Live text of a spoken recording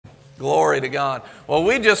Glory to God. Well,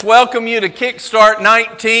 we just welcome you to Kickstart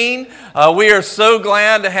 19. We are so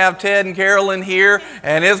glad to have Ted and Carolyn here,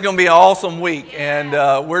 and it's going to be an awesome week, and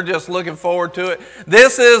we're just looking forward to it.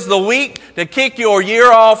 This is the week to kick your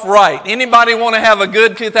year off right. Anybody want to have a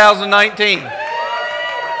good 2019?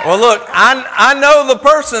 Well, look, I know the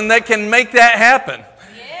person that can make that happen.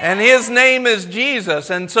 And His name is Jesus.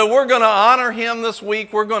 And so we're going to honor Him this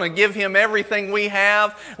week. We're going to give Him everything we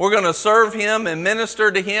have. We're going to serve Him and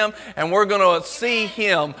minister to Him. And we're going to see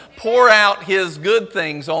Him pour out His good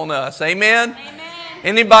things on us. Amen? Amen.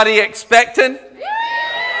 Anybody expecting?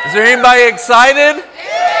 Is there anybody excited?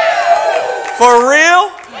 For real?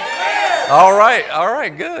 All right.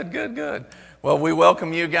 Good. Well, we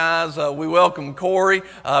welcome you guys. We welcome Corey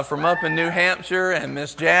from up in New Hampshire and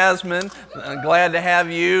Miss Jasmine. Glad to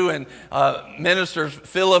have you. And Ministers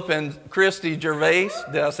Philip and Christy Gervais.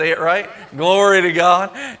 Did I say it right? Glory to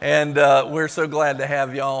God. And we're so glad to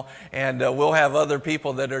have y'all. And we'll have other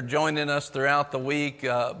people that are joining us throughout the week.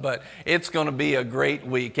 But it's going to be a great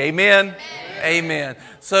week. Amen? Amen.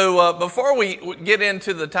 So before we get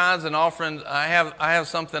into the tithes and offerings, I have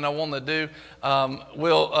something I want to do.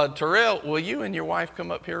 Terrell, will you and your wife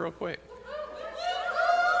come up here real quick?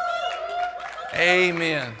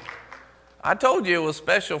 Amen. I told you it was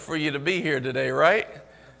special for you to be here today, right?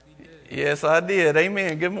 Yes, I did.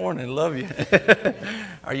 Amen. Good morning. Love you.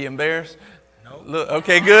 Are you embarrassed? No. Look,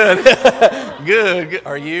 okay, good. Good.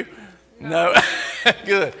 Are you? No.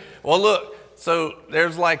 Good. Well, look. So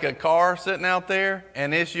there's like a car sitting out there,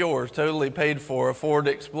 and it's yours, totally paid for, a Ford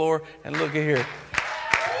Explorer. And look at here.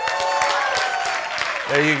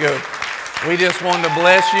 There you go. We just wanted to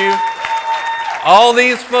bless you. All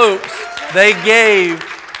these folks, they gave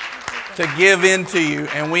to give into you,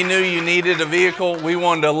 and we knew you needed a vehicle. We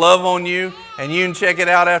wanted to love on you, and you can check it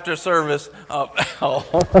out after service.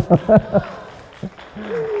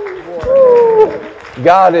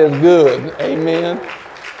 God is good. Amen.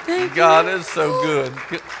 God is so good.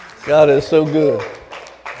 God is so good.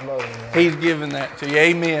 He's giving that to you.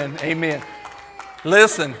 Amen. Amen.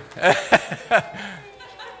 Listen.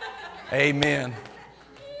 Amen.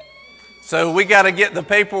 So we got to get the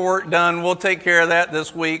paperwork done. We'll take care of that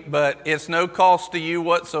this week, but it's no cost to you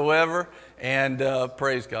whatsoever. And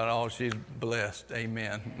praise God. Oh, she's blessed.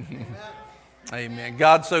 Amen. Amen.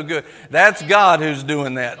 God's so good. That's God who's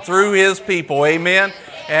doing that through His people. Amen.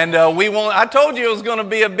 And I told you it was going to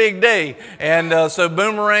be a big day. And so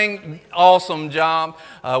Boomerang, awesome job.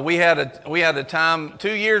 We had a time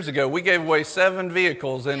 2 years ago. We gave away 7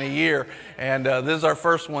 vehicles in a year. And this is our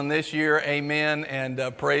first one this year. Amen. And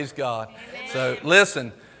praise God. Amen. So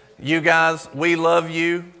listen, you guys, we love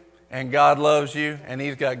you and God loves you and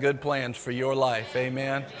He's got good plans for your life.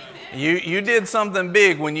 Amen. You did something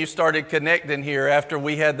big when you started connecting here after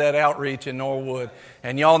we had that outreach in Norwood.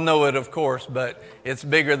 And y'all know it, of course, but it's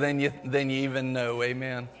bigger than you even know.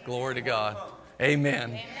 Amen. Glory to God.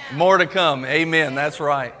 Amen. More to come. Amen. That's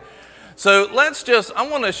right. So I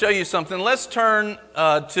want to show you something. Let's turn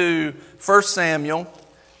to 1 Samuel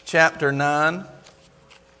chapter 9.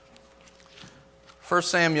 1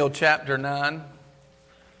 Samuel chapter 9.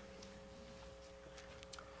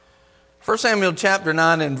 1 Samuel chapter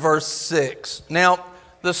 9 and verse 6. Now,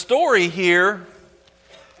 the story here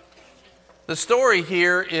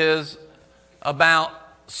is about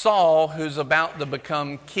Saul, who's about to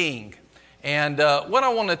become king. And what I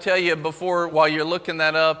want to tell you while you're looking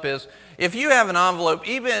that up is, if you have an envelope,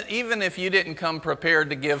 even if you didn't come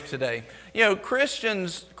prepared to give today,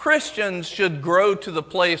 Christians should grow to the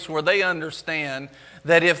place where they understand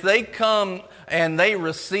that if they come and they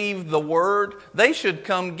receive the word, they should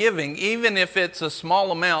come giving, even if it's a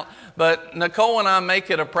small amount. But Nicole and I make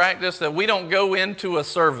it a practice that we don't go into a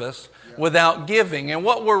service without giving. And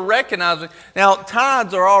what we're recognizing, now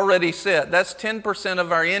tithes are already set. That's 10%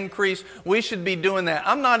 of our increase. We should be doing that.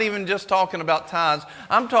 I'm not even just talking about tithes.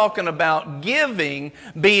 I'm talking about giving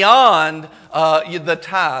beyond the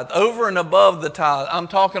tithe, over and above the tithe. I'm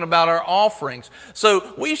talking about our offerings.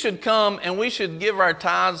 So we should come and we should give our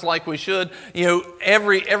tithes like we should.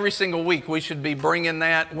 Every single week we should be bringing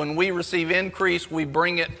that. When we receive increase, we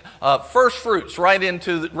bring it first fruits right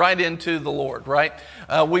into the Lord, right?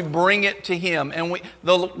 We bring it to Him. And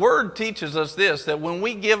the Word teaches us this, that when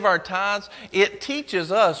we give our tithes, it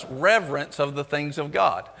teaches us reverence of the things of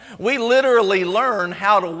God. We literally learn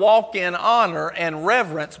how to walk in honor and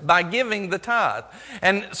reverence by giving the tithe.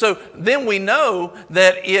 And so then we know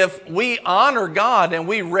that if we honor God and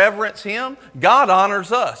we reverence Him, God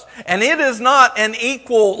honors us. And it is not an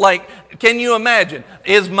equal, can you imagine?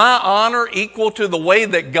 Is my honor equal to the way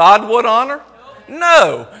that God would honor?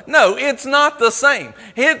 No, it's not the same.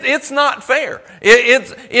 It's not fair.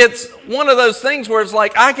 It's one of those things where it's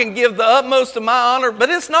like I can give the utmost of my honor, but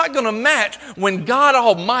it's not going to match when God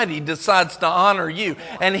Almighty decides to honor you.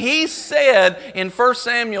 And he said in 1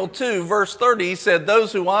 Samuel 2, verse 30, he said,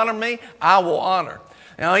 those who honor me, I will honor.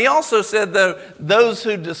 Now he also said, those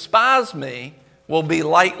who despise me will be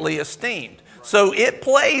lightly esteemed. So it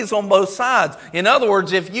plays on both sides. In other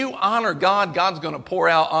words, if you honor God, God's going to pour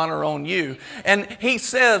out honor on you. And he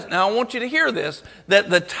says, now I want you to hear this,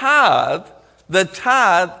 that the tithe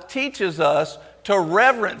teaches us to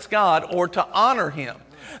reverence God or to honor him.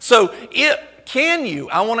 So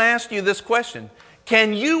I want to ask you this question.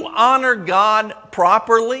 Can you honor God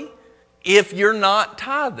properly if you're not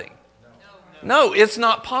tithing? No, it's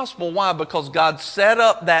not possible. Why? Because God set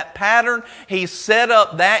up that pattern. He set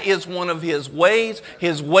up that is one of his ways.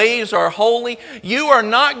 His ways are holy. You are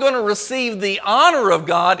not going to receive the honor of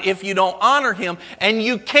God if you don't honor him. And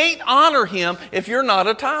you can't honor him if you're not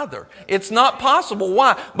a tither. It's not possible.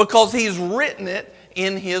 Why? Because he's written it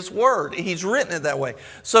in his word. He's written it that way.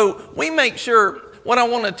 So we make sure. What I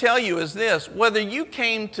want to tell you is this, whether you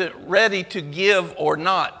came ready to give or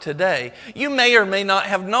not today, you may or may not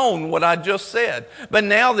have known what I just said. But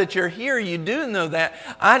now that you're here, you do know that.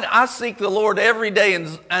 I seek the Lord every day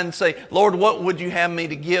and say, Lord, what would you have me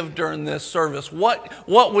to give during this service? What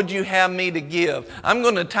would you have me to give? I'm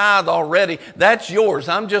going to tithe already. That's yours.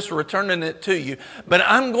 I'm just returning it to you. But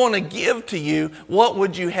I'm going to give to you, what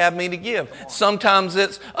would you have me to give? Sometimes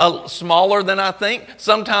it's smaller than I think.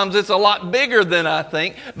 Sometimes it's a lot bigger than I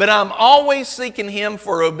think, but I'm always seeking him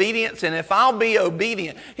for obedience, and if I'll be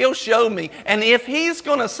obedient, he'll show me. And if he's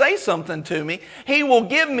going to say something to me, he will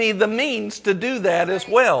give me the means to do that as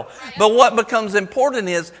well. But what becomes important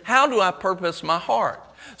is, how do I purpose my heart?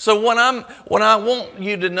 So what I want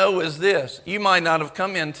you to know is this. You might not have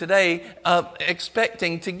come in today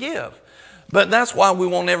expecting to give. But that's why we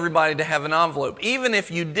want everybody to have an envelope. Even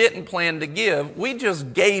if you didn't plan to give, we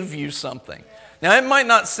just gave you something. Now, it might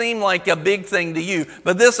not seem like a big thing to you,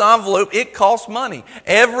 but this envelope, it costs money.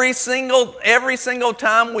 Every single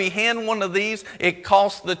time we hand one of these, it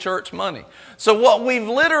costs the church money. So what we've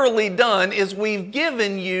literally done is we've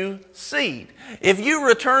given you seed. If you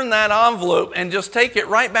return that envelope and just take it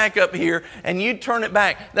right back up here and you turn it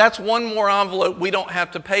back, that's one more envelope we don't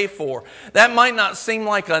have to pay for. That might not seem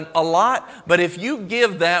like a lot, but if you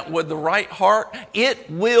give that with the right heart, it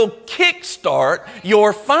will kickstart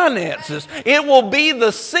your finances. It will be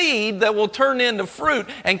the seed that will turn into fruit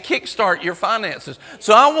and kickstart your finances.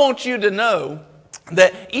 So I want you to know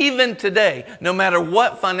that even today, no matter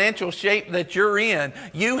what financial shape that you're in,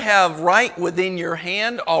 you have right within your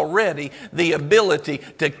hand already the ability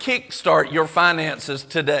to kickstart your finances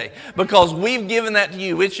today. Because we've given that to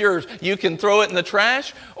you. It's yours. You can throw it in the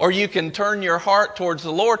trash, or you can turn your heart towards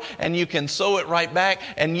the Lord and you can sow it right back,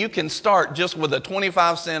 and you can start just with a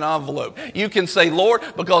 25-cent envelope. You can say, Lord,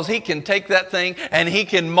 because he can take that thing and he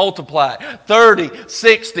can multiply it 30,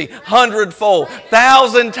 60, 100-fold,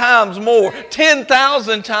 1,000 times more, 10,000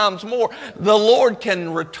 times more. The Lord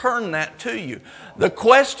can return that to you. The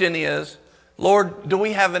question is, Lord, do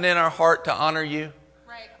we have it in our heart to honor you?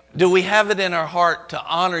 Right. Do we have it in our heart to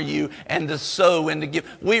honor you and to sow and to give?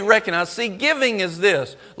 We recognize, giving is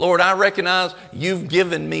this. Lord, I recognize you've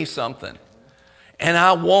given me something. And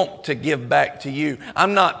I want to give back to you.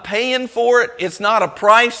 I'm not paying for it. It's not a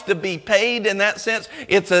price to be paid in that sense.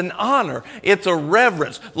 It's an honor. It's a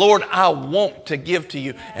reverence. Lord, I want to give to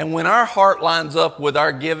you. And when our heart lines up with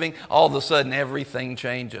our giving, all of a sudden everything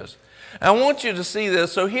changes. I want you to see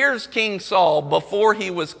this. So here's King Saul before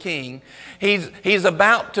he was king. He's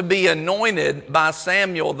about to be anointed by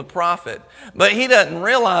Samuel the prophet. But he doesn't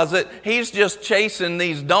realize it. He's just chasing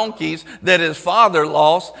these donkeys that his father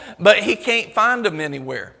lost, but he can't find them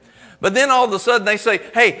anywhere. But then all of a sudden they say,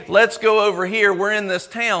 hey, let's go over here. We're in this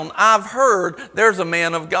town. I've heard there's a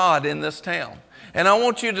man of God in this town. And I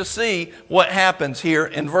want you to see what happens here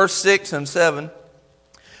in verse 6 and 7.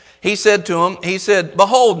 He said to him,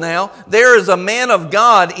 behold now, there is a man of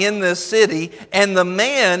God in this city, and the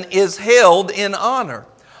man is held in honor.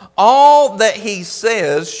 All that he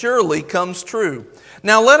says surely comes true.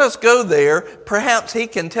 Now let us go there. Perhaps he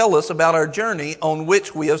can tell us about our journey on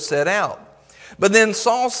which we have set out. But then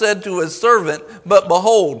Saul said to his servant, but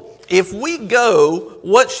behold, if we go,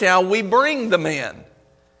 what shall we bring the man?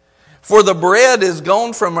 For the bread is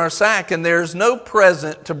gone from our sack, and there is no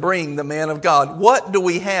present to bring the man of God. What do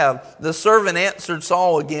we have? The servant answered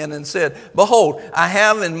Saul again and said, behold, I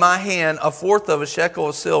have in my hand 1/4 of a shekel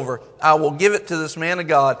of silver. I will give it to this man of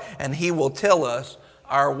God, and he will tell us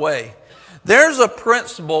our way. There's a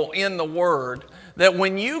principle in the Word that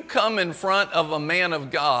when you come in front of a man of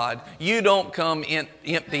God, you don't come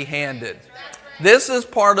empty-handed. This is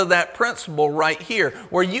part of that principle right here,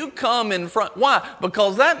 where you come in front. Why?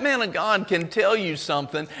 Because that man of God can tell you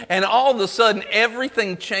something, and all of a sudden,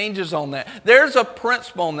 everything changes on that. There's a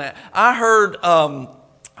principle on that. I heard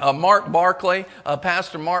Mark Barclay,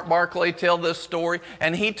 Pastor Mark Barclay, tell this story,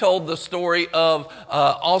 and he told the story of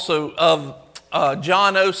John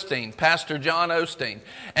Osteen, Pastor John Osteen.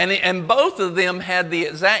 And both of them had the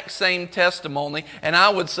exact same testimony, and I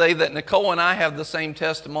would say that Nicole and I have the same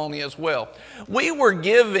testimony as well. We were we've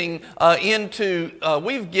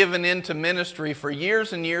given into ministry for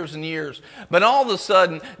years and years and years, but all of a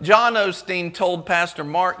sudden, John Osteen told Pastor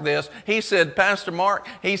Mark this. He said, Pastor Mark,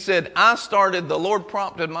 he said, the Lord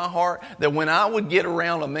prompted my heart that when I would get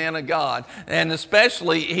around a man of God, and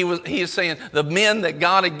especially he is saying the men that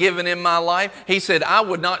God had given in my life, he said, I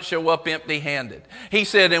would not show up empty-handed. He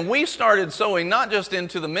said, and we started sowing not just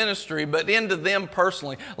into the ministry, but into them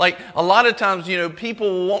personally. Like a lot of times,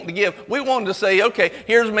 people want to give. We wanted to say, okay,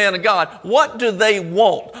 here's a man of God. What do they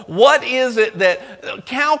want? What is it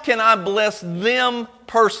how can I bless them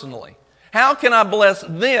personally? How can I bless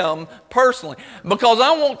them personally? Because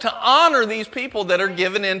I want to honor these people that are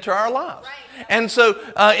given into our lives. And so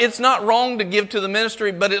it's not wrong to give to the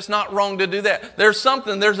ministry, but it's not wrong to do that. There's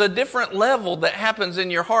a different level that happens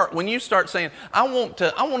in your heart when you start saying, I want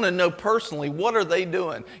to know personally, what are they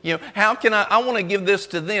doing? How can I want to give this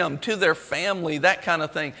to them, to their family, that kind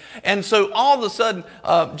of thing. And so all of a sudden,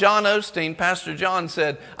 John Osteen, Pastor John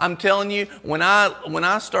said, I'm telling you, when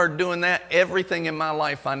I started doing that, everything in my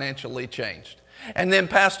life financially changed. And then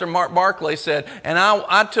Pastor Mark Barclay said, and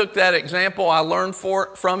I took that example, I learned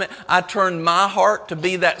from it, I turned my heart to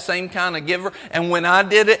be that same kind of giver, and when I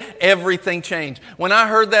did it, everything changed. When I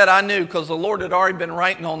heard that, I knew, because the Lord had already been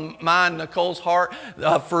writing on my and Nicole's heart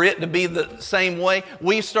for it to be the same way.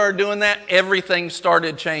 We started doing that, everything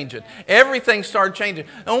started changing. Everything started changing.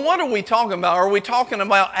 And what are we talking about? Are we talking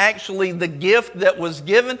about actually the gift that was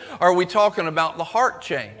given, or are we talking about the heart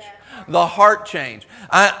change? The heart change.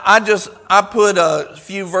 I put a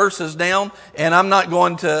few verses down, and I'm not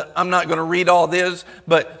going to read all this,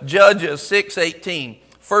 but Judges 6:18,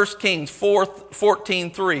 1 Kings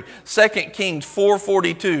 14:3, 2 Kings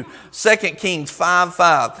 4:42, 2 Kings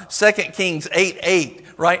 5:5, 2 Kings 8:8.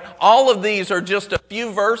 Right? All of these are just a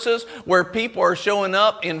few verses where people are showing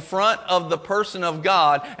up in front of the person of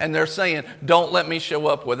God, and they're saying, "Don't let me show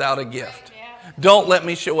up without a gift." Don't let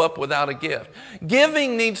me show up without a gift.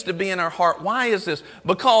 Giving needs to be in our heart. Why is this?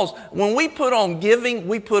 Because when we put on giving,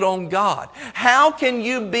 we put on God. How can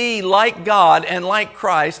you be like God and like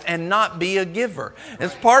Christ and not be a giver?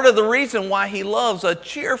 It's part of the reason why He loves a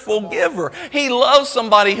cheerful giver. He loves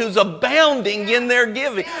somebody who's abounding in their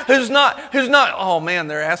giving. Who's not, oh man,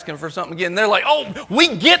 they're asking for something again. They're like, oh,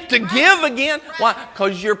 we get to give again. Why?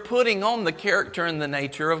 Because you're putting on the character and the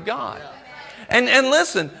nature of God. And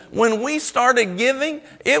listen, when we started giving,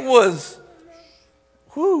 it was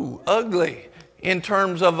ugly in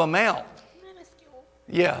terms of amount.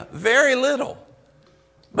 Yeah, very little.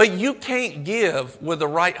 But you can't give with the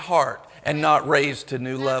right heart and not raise to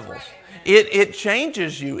new levels. It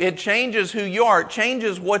changes you. It changes who you are. It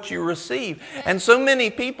changes what you receive. And so many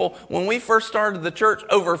people, when we first started the church,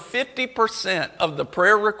 over 50% of the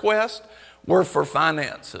prayer requests were for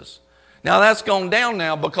finances. Now that's gone down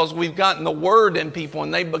now because we've gotten the word in people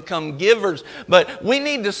and they become givers. But we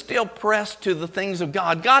need to still press to the things of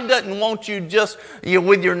God. God doesn't want you just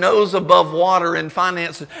with your nose above water in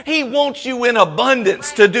finances. He wants you in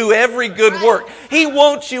abundance to do every good work. He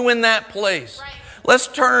wants you in that place. Let's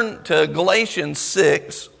turn to Galatians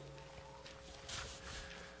 6.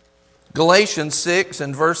 Galatians 6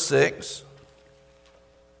 and verse 6.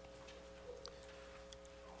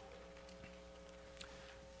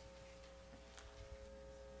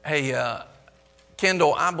 Hey,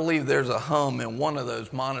 Kendall, I believe there's a hum in one of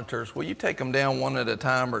those monitors. Will you take them down one at a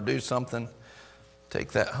time or do something?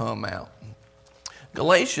 Take that hum out.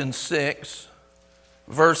 Galatians 6,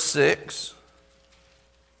 verse 6.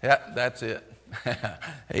 Yeah, that's it.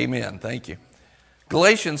 Amen. Thank you.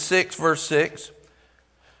 Galatians 6, verse 6.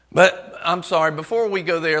 But I'm sorry, before we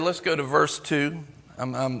go there, let's go to verse 2.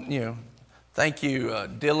 Thank you,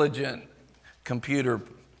 diligent computer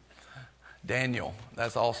Daniel.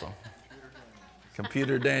 That's awesome.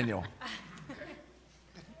 Computer Daniel.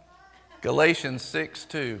 Galatians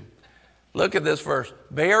 6:2. Look at this verse.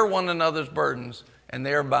 Bear one another's burdens and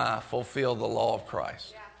thereby fulfill the law of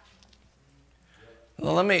Christ.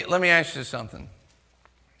 Well, let me ask you something.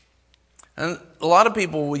 And a lot of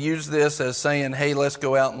people will use this as saying, hey, let's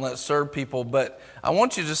go out and let's serve people. But I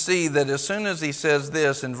want you to see that as soon as he says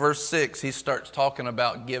this in verse 6, he starts talking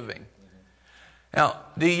about giving. Now,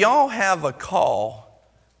 do y'all have a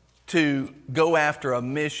call to go after a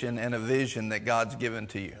mission and a vision that God's given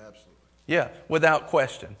to you? Absolutely. Yeah, without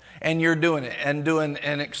question. And you're doing it and doing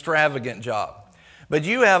an extravagant job. But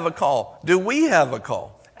you have a call. Do we have a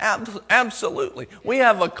call? Absolutely. We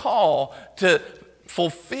have a call to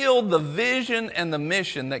fulfill the vision and the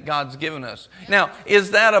mission that God's given us. Now,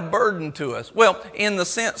 is that a burden to us? Well, in the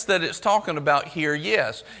sense that it's talking about here,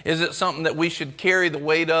 yes. Is it something that we should carry the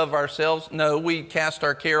weight of ourselves? No, we cast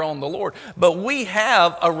our care on the Lord. But we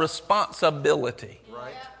have a responsibility.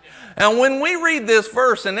 Right. And when we read this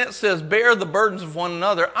verse and it says, bear the burdens of one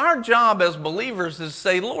another, our job as believers is to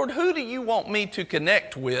say, Lord, who do you want me to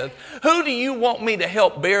connect with? Who do you want me to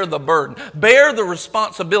help bear the burden? Bear the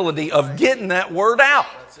responsibility of getting that word out.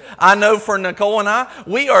 I know for Nicole and I,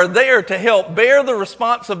 we are there to help bear the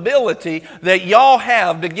responsibility that y'all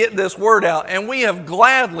have to get this word out. And we have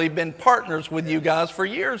gladly been partners with you guys for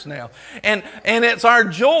years now. And it's our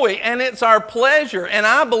joy and it's our pleasure. And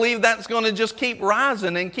I believe that's going to just keep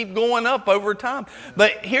rising and keep going up over time.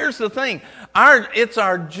 But here's the thing. It's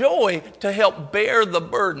our joy to help bear the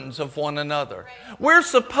burdens of one another. We're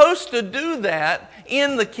supposed to do that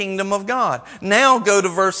in the kingdom of God. Now go to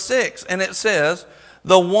verse 6 and it says,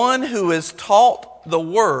 the one who is taught the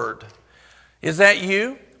word. Is that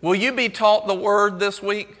you? Will you be taught the word this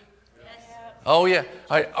week? Yes. Oh, yeah.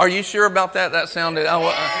 Are you sure about that? That sounded... Oh,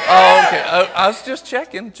 okay. I was just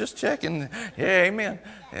checking. Yeah, amen.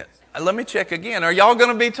 Yeah. Let me check again. Are y'all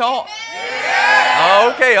going to be taught?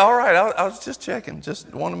 Yeah. Okay, all right. I was just checking.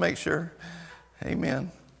 Just want to make sure.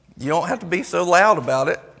 Amen. You don't have to be so loud about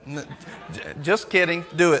it. Just kidding.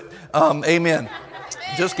 Do it. Amen.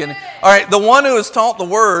 Just kidding. All right, the one who is taught the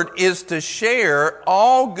word is to share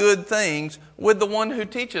all good things with the one who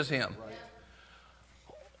teaches him.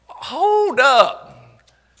 Hold up.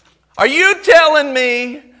 Are you telling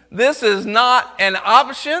me this is not an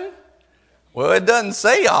option? Well, it doesn't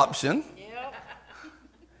say option.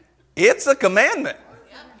 It's a commandment.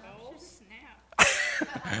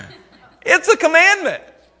 It's a commandment.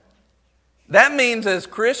 That means as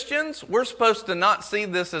Christians, we're supposed to not see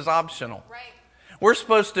this as optional. Right. We're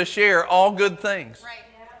supposed to share all good things. Right.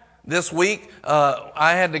 This week,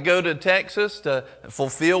 I had to go to Texas to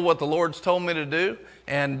fulfill what the Lord's told me to do.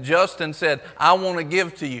 And Justin said, I want to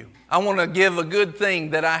give to you. I want to give a good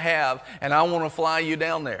thing that I have, and I want to fly you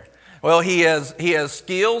down there. Well, he has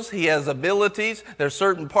skills, he has abilities. There's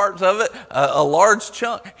certain parts of it, a large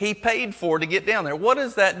chunk he paid for to get down there. What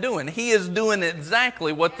is that doing? He is doing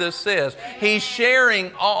exactly what this says. He's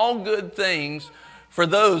sharing all good things for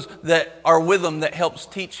those that are with him that helps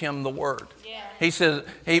teach him the word. Yeah. He says,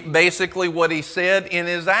 basically what he said in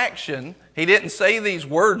his action, he didn't say these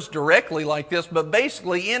words directly like this, but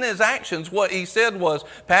basically in his actions what he said was,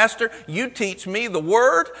 Pastor, you teach me the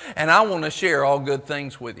word and I want to share all good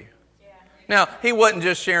things with you. Yeah. Now, he wasn't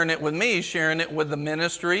just sharing it with me, he's sharing it with the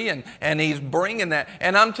ministry and he's bringing that.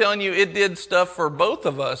 And I'm telling you, it did stuff for both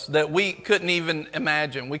of us that we couldn't even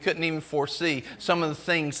imagine. We couldn't even foresee some of the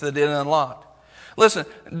things that it unlocked. Listen,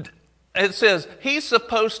 it says he's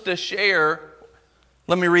supposed to share.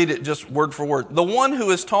 Let me read it just word for word. The one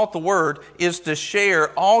who is taught the word is to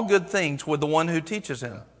share all good things with the one who teaches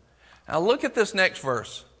him. Now look at this next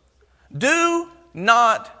verse. Do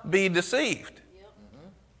not be deceived.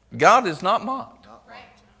 God is not mocked.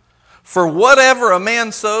 For whatever a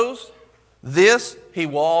man sows, this he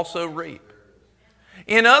will also reap.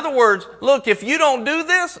 In other words, look, if you don't do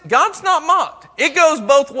this, God's not mocked. It goes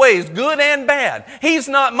both ways, good and bad. He's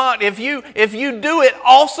not mocked. If you do it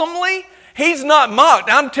awesomely, He's not mocked.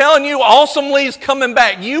 I'm telling you, awesomely is coming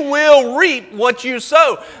back. You will reap what you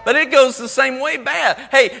sow. But it goes the same way bad.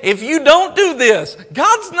 Hey, if you don't do this,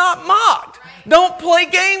 God's not mocked. Don't play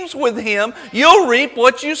games with Him. You'll reap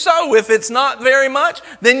what you sow. If it's not very much,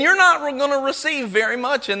 then you're not going to receive very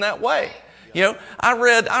much in that way. You know, I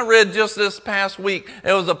read just this past week,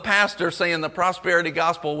 it was a pastor saying the prosperity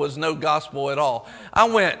gospel was no gospel at all. I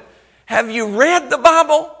went, have you read the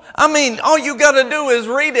Bible? I mean, all you got to do is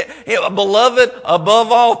read it. Beloved,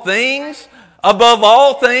 above all things, I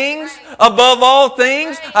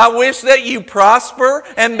wish that you prosper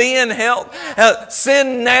and be in health.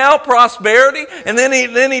 Sin now, prosperity. And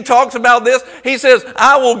then he talks about this. He says,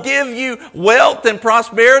 I will give you wealth and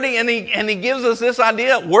prosperity. And he gives us this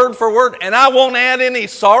idea, word for word. And I won't add any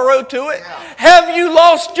sorrow to it. Yeah. Have you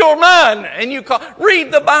lost your mind? And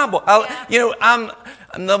read the Bible.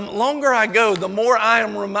 And the longer I go, the more I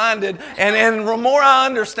am reminded and the more I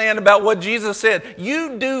understand about what Jesus said.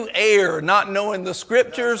 You do err not knowing the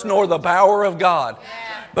Scriptures nor the power of God.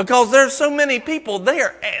 Because there's so many people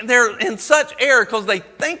they're in such error because they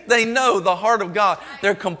think they know the heart of God.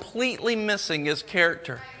 They're completely missing His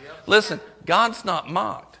character. Listen, God's not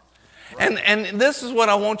mocked. And this is what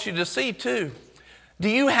I want you to see too. Do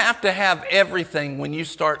you have to have everything when you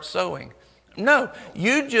start sowing? No,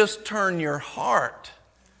 you just turn your heart.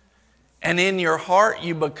 And in your heart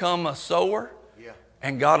you become a sower.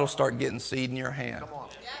 And God will start getting seed in your hand.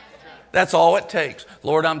 That's all it takes.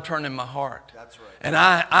 Lord, I'm turning my heart. And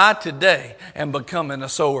I today am becoming a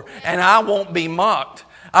sower. And I won't be mocked.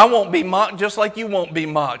 I won't be mocked just like you won't be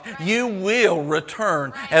mocked. You will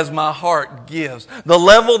return as my heart gives. The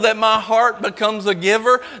level that my heart becomes a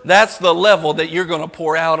giver, that's the level that you're going to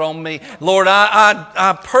pour out on me. Lord,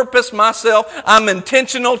 I purpose myself. I'm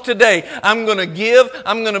intentional today. I'm going to give.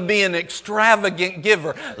 I'm going to be an extravagant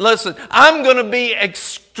giver. Listen, I'm going to be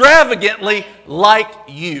extravagantly like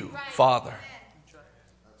you, Father.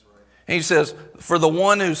 He says, for the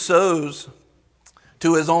one who sows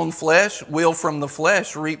to his own flesh will from the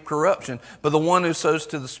flesh reap corruption, but the one who sows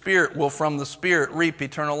to the Spirit will from the Spirit reap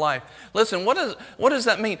eternal life. Listen, what does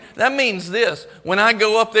that mean? That means this. When I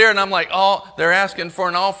go up there and I'm like, oh, they're asking for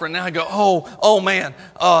an offering. Now I go, oh man,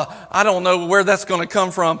 I don't know where that's going to come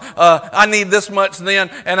from. I need this much then,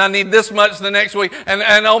 and I need this much the next week,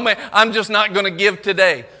 and oh man, I'm just not going to give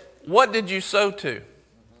today. What did you sow to?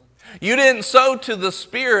 You didn't sow to the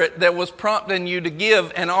Spirit that was prompting you to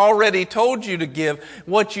give and already told you to give.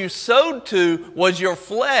 What you sowed to was your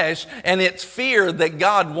flesh and its fear that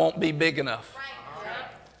God won't be big enough.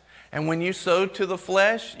 And when you sow to the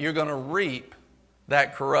flesh, you're going to reap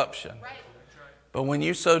that corruption. But when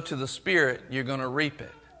you sow to the Spirit, you're going to reap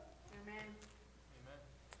it.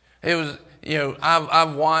 It was,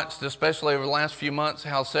 I've watched, especially over the last few months,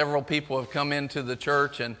 how several people have come into the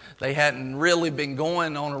church and they hadn't really been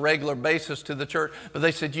going on a regular basis to the church. But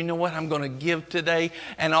they said, you know what, I'm going to give today.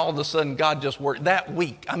 And all of a sudden, God just worked that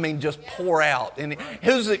week. Just pour out. And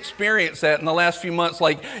who's experienced that in the last few months?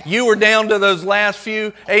 Like you were down to those last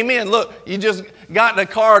few. Amen. Look, you just got in a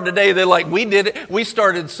car today. They're like, we did it. We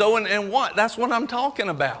started sowing. And what? That's what I'm talking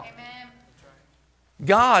about. Amen.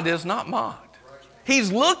 God is not mocked.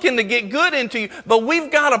 He's looking to get good into you, but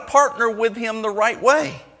we've got to partner with Him the right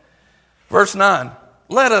way. Verse 9,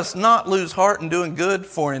 let us not lose heart in doing good,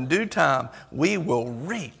 for in due time we will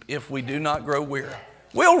reap if we do not grow weary.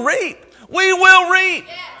 We'll reap. We will reap.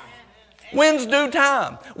 When's due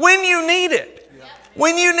time? When you need it.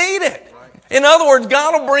 When you need it. In other words,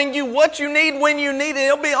 God will bring you what you need when you need it.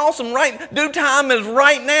 It'll be awesome. Right? Due time is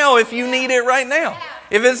right now if you need it right now.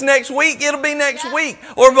 If it's next week, it'll be next week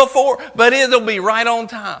or before, but it'll be right on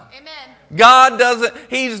time. Amen. God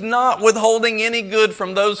He's not withholding any good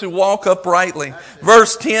from those who walk uprightly.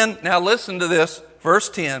 Verse 10, now listen to this. Verse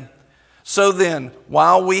 10, so then,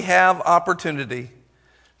 while we have opportunity,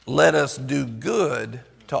 let us do good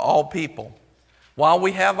to all people. While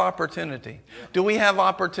we have opportunity. Do we have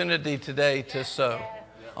opportunity today to sow?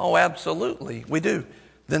 Oh, absolutely, we do.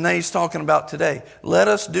 Then he's talking about today. Let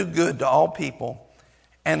us do good to all people,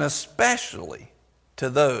 and especially to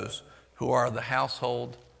those who are of the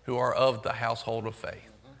household of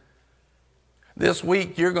faith. This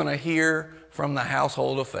week you're going to hear from the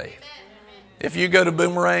household of faith. If you go to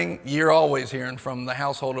Boomerang, you're always hearing from the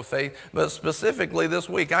household of faith. But specifically this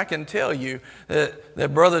week, I can tell you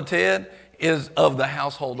that Brother Ted is of the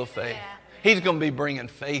household of faith. He's going to be bringing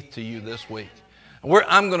faith to you this week.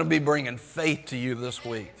 I'm going to be bringing faith to you this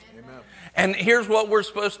week. And here's what we're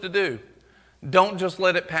supposed to do. Don't just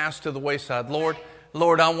let it pass to the wayside. Lord,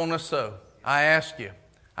 I want to sow. I ask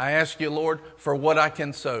you, Lord, for what I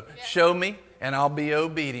can sow. Show me, and I'll be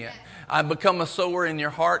obedient. I become a sower in your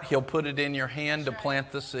heart. He'll put it in your hand to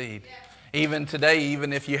plant the seed. Even today,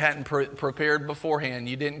 even if you hadn't prepared beforehand,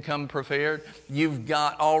 you didn't come prepared, you've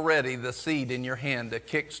got already the seed in your hand to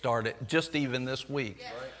kickstart it, just even this week.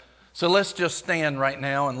 So let's just stand right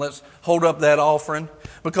now and let's hold up that offering,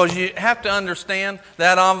 because you have to understand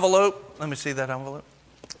that envelope. Let me see that envelope.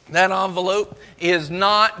 That envelope is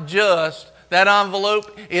not just,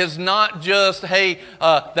 hey,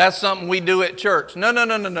 that's something we do at church.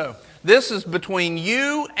 No. This is between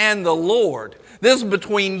you and the Lord. This is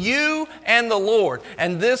between you and the Lord.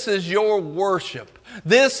 And this is your worship.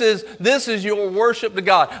 This is your worship to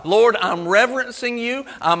God. Lord, I'm reverencing you.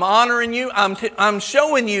 I'm honoring you. I'm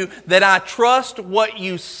showing you that I trust what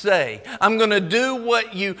you say. I'm going to do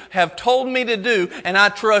what you have told me to do, and I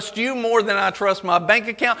trust you more than I trust my bank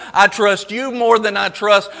account. I trust you more than I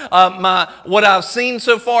trust what I've seen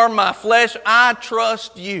so far, my flesh. I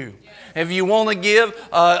trust you. If you want to give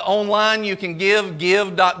online, you can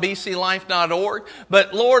give.bclife.org.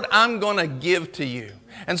 But Lord, I'm going to give to you.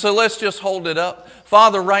 And so let's just hold it up.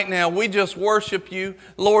 Father, right now, we just worship you.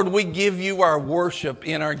 Lord, we give you our worship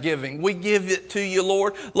in our giving. We give it to you,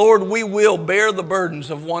 Lord. Lord, we will bear the burdens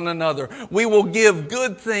of one another. We will give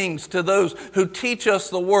good things to those who teach us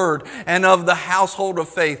the word and of the household of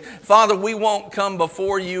faith. Father, we won't come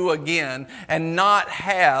before you again and not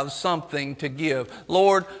have something to give.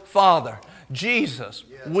 Lord, Father, Jesus,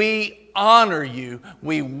 we honor you,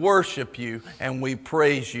 we worship you, and we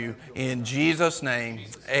praise you in Jesus' name.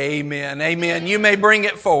 Amen. Amen. You may bring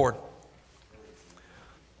it forward.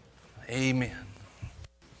 Amen.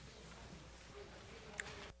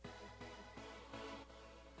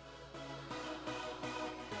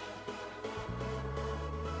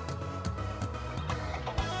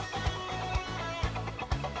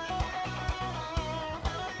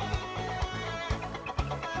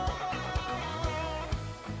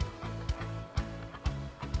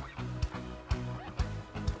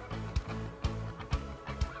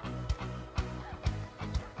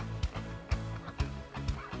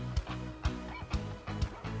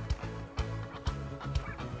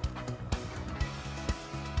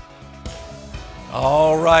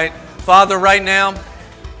 All right. Father, right now,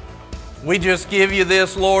 we just give you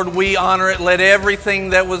this, Lord. We honor it. Let everything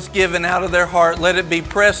that was given out of their heart, let it be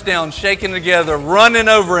pressed down, shaken together, running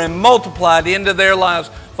over, and multiplied into their lives.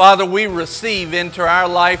 Father, we receive into our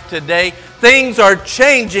life today. Things are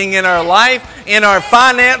changing in our life, in our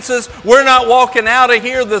finances. We're not walking out of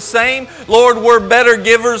here the same. Lord, we're better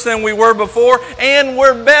givers than we were before, and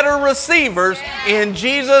we're better receivers. In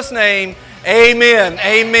Jesus' name, amen.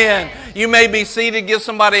 Amen. You may be seated. Give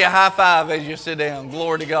somebody a high five as you sit down.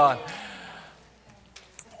 Glory to God.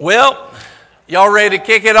 Well, y'all ready to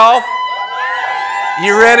kick it off?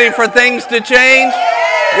 You ready for things to change?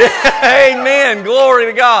 Amen. Glory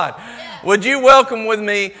to God. Would you welcome with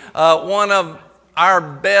me one of our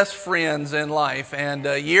best friends in life? And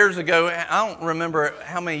years ago, I don't remember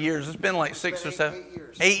how many years. It's been like 6 or 7.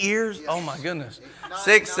 8 years? Yes. Oh my goodness.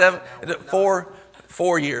 6, 7,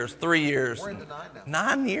 4 years, 3 years. We're into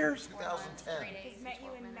 9 years?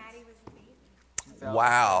 2010.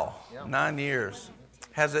 Wow. 9 years.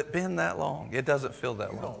 Has it been that long? It doesn't feel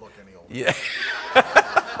that long. You don't look any older. Yeah.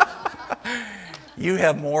 You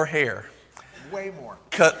have more hair. Way more.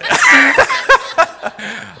 The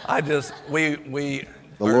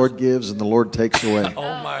Lord gives and the Lord takes away.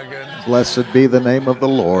 Oh my goodness. Blessed be the name of the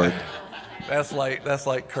Lord. That's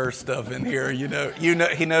like curse stuff in here. You know.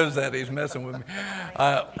 He knows that. He's messing with me.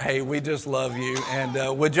 Hey, we just love you.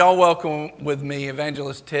 And would y'all welcome with me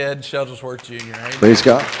Evangelist Ted Shuttlesworth Jr. Amen. Praise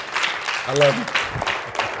God. I love you.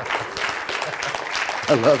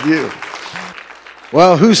 I love you.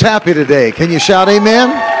 Well, who's happy today? Can you shout amen?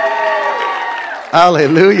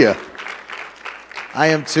 Hallelujah. I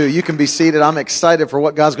am too. You can be seated. I'm excited for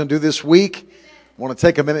what God's going to do this week. I want to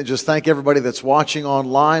take a minute and just thank everybody that's watching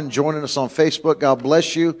online, joining us on Facebook. God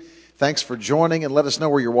bless you. Thanks for joining, and let us know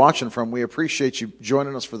where you're watching from. We appreciate you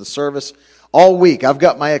joining us for the service. All week, I've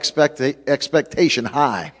got my expectation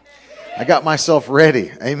high. I got myself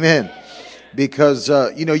ready. Amen. Because,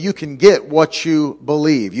 you can get what you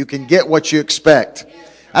believe. You can get what you expect.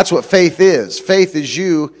 That's what faith is. Faith is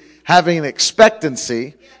you having an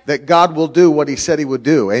expectancy that God will do what He said He would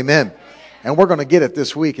do. Amen. And we're going to get it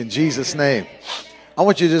this week in Jesus' name. I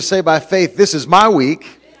want you to just say by faith, this is my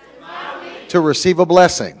week to receive a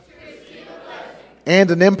blessing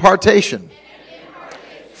and an impartation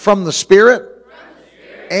from the Spirit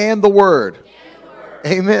and the Word.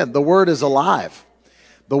 Amen. The Word is alive.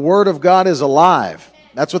 The Word of God is alive.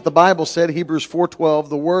 That's what the Bible said, Hebrews 4:12.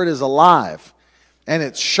 The Word is alive. And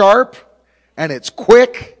it's sharp and it's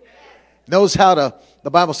quick. Knows how to,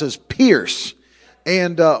 the Bible says, pierce.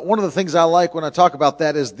 And one of the things I like when I talk about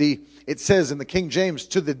that is it says in the King James,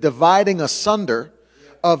 to the dividing asunder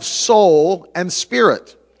of soul and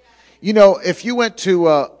spirit. You know, if you went to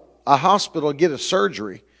a hospital to get a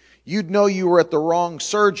surgery, you'd know you were at the wrong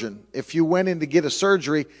surgeon if you went in to get a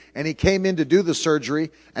surgery and he came in to do the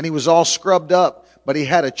surgery and he was all scrubbed up, but he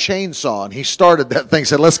had a chainsaw and he started that thing,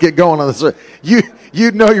 said, let's get going on this.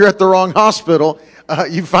 You'd know you're at the wrong hospital.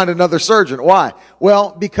 You find another surgeon. Why?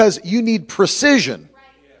 Well, because you need precision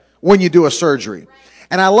when you do a surgery.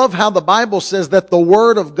 And I love how the Bible says that the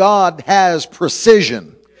Word of God has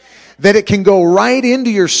precision, that it can go right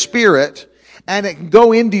into your spirit and it can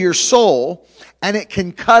go into your soul and it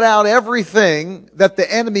can cut out everything that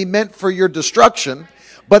the enemy meant for your destruction.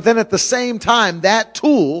 But then at the same time, that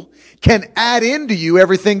tool can add into you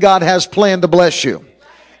everything God has planned to bless you.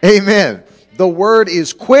 Amen. The Word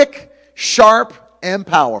is quick, sharp, and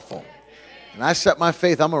powerful. And I set my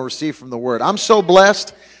faith, I'm going to receive from the Word. I'm so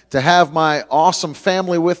blessed to have my awesome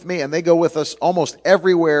family with me, and they go with us almost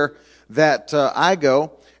everywhere that I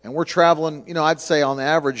go. And we're traveling, I'd say on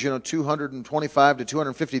average, 225 to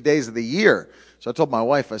 250 days of the year. So I told my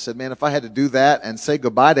wife, I said, man, if I had to do that and say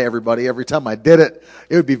goodbye to everybody every time I did it,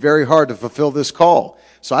 it would be very hard to fulfill this call.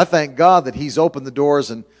 So I thank God that He's opened the doors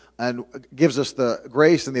and gives us the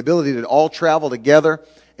grace and the ability to all travel together.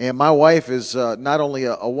 And my wife is not only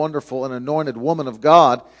a wonderful and anointed woman of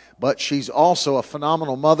God, but she's also a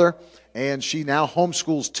phenomenal mother. And she now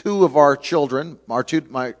homeschools two of our children, our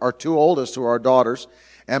two oldest, who are our daughters.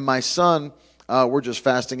 And my son, we're just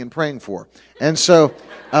fasting and praying for. And so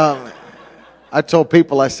I told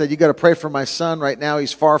people, I said, you got to pray for my son. Right now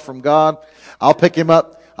he's far from God. I'll pick him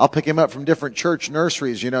up from different church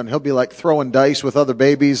nurseries, and he'll be like throwing dice with other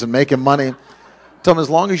babies and making money. Tell him,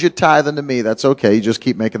 as long as you tithe into me, that's okay. You just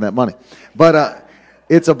keep making that money. But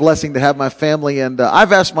it's a blessing to have my family. And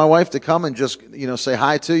I've asked my wife to come and just, say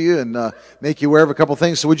hi to you and make you aware of a couple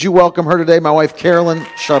things. So would you welcome her today, my wife, Carolyn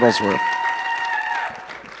Shuttlesworth.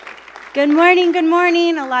 Good morning, good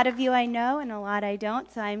morning. A lot of you I know and a lot I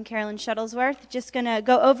don't. So I'm Carolyn Shuttlesworth. Just going to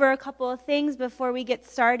go over a couple of things before we get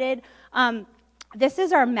started. This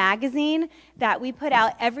is our magazine that we put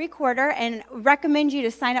out every quarter and recommend you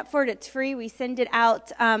to sign up for it. It's free. We send it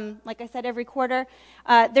out, like I said, every quarter.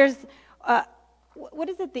 There's, what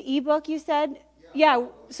is it, the ebook you said? Yeah,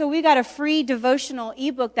 so we got a free devotional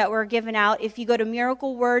ebook that we're giving out. If you go to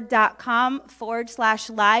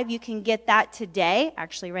miracleword.com/live, you can get that today.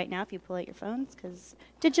 Actually, right now, if you pull out your phones, because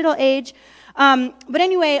digital age. But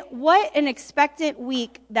anyway, what an expectant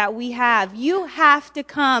week that we have. You have to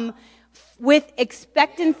come with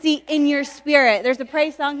expectancy in your spirit. There's a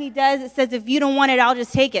praise song he does. It says, if you don't want it, I'll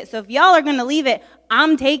just take it. So if y'all are going to leave it,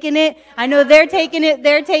 I'm taking it. I know they're taking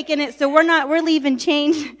it. So we're leaving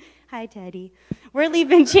changed. Hi, Teddy. We're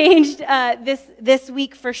leaving changed this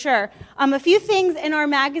week for sure. A few things in our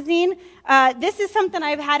magazine. This is something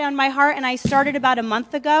I've had on my heart, and I started about a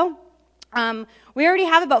month ago. We already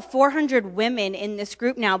have about 400 women in this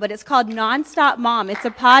group now, but it's called Nonstop Mom. It's a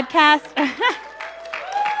podcast.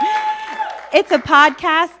 It's a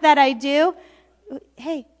podcast that I do.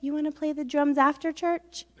 Hey, you want to play the drums after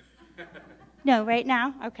church? No, right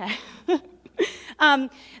now? Okay.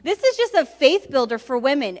 This is just a faith builder for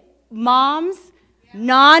women. Moms,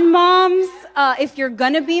 non-moms, if you're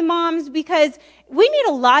going to be moms, because we need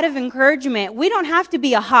a lot of encouragement. We don't have to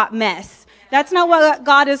be a hot mess. That's not what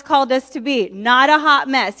God has called us to be. Not a hot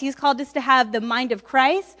mess. He's called us to have the mind of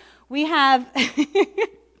Christ. We have...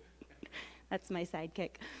 That's my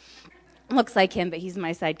sidekick. Looks like him, but he's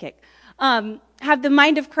my sidekick. Have the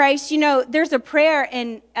mind of Christ. There's a prayer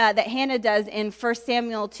that Hannah does in 1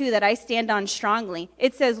 Samuel 2 that I stand on strongly.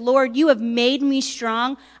 It says, Lord, you have made me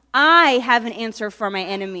strong. I have an answer for my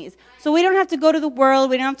enemies. So we don't have to go to the world.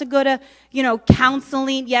 We don't have to go to,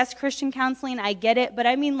 counseling. Yes, Christian counseling, I get it. But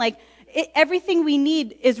I mean, everything we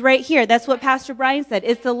need is right here. That's what Pastor Brian said.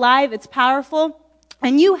 It's alive. It's powerful.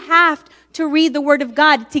 And you have to read the Word of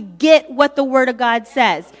God to get what the Word of God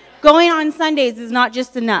says. Going on Sundays is not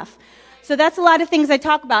just enough. So that's a lot of things I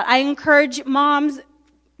talk about. I encourage moms,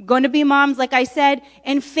 going to be moms, like I said,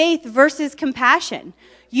 and faith versus compassion.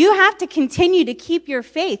 You have to continue to keep your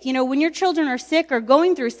faith. When your children are sick or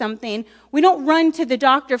going through something, we don't run to the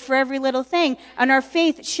doctor for every little thing. And our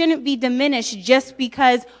faith shouldn't be diminished just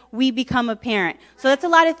because we become a parent. So that's a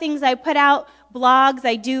lot of things I put out. Blogs.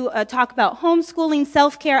 I do talk about homeschooling,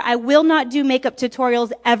 self-care. I will not do makeup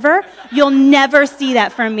tutorials ever. You'll never see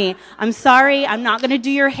that from me. I'm sorry. I'm not going to do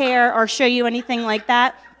your hair or show you anything like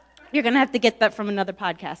that. You're going to have to get that from another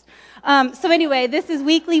podcast. So anyway, this is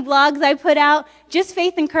weekly blogs I put out. Just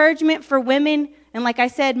faith encouragement for women. And like I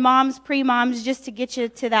said, moms, pre-moms, just to get you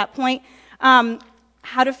to that point.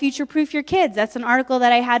 How to future-proof your kids. That's an article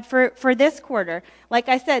that I had for this quarter. Like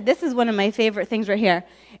I said, this is one of my favorite things right here.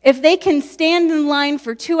 If they can stand in line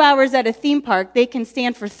for 2 hours at a theme park, they can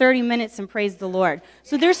stand for 30 minutes and praise the Lord.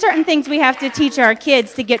 So there's certain things we have to teach our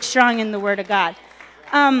kids to get strong in the Word of God.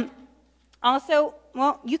 Also,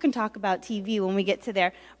 well, you can talk about TV when we get to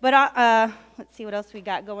there. But let's see what else we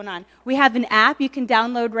got going on. We have an app you can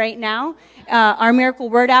download right now, our Miracle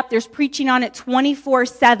Word app. There's preaching on it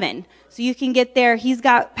 24/7. So you can get there. He's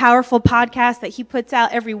got powerful podcasts that he puts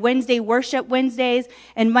out every Wednesday, worship Wednesdays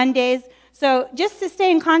and Mondays. So just to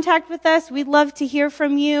stay in contact with us, we'd love to hear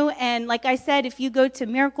from you. And like I said, if you go to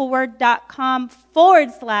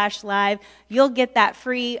miracleword.com/live, you'll get that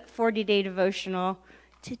free 40-day devotional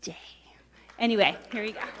today. Anyway, here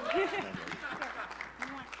you go.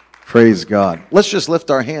 Praise God. Let's just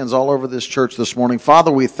lift our hands all over this church this morning.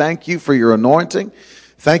 Father, we thank you for your anointing.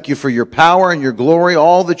 Thank you for your power and your glory,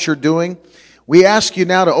 all that you're doing. We ask you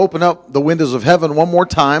now to open up the windows of heaven one more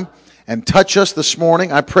time and touch us this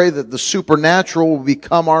morning. I pray that the supernatural will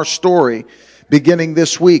become our story beginning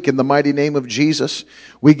this week in the mighty name of Jesus.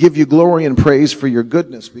 We give you glory and praise for your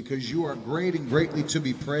goodness because you are great and greatly to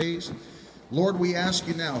be praised. Lord, we ask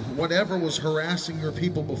you now, whatever was harassing your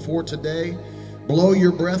people before today, blow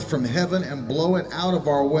your breath from heaven and blow it out of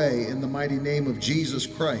our way in the mighty name of Jesus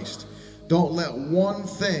Christ. Don't let one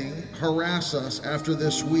thing harass us after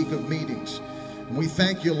this week of meetings. And we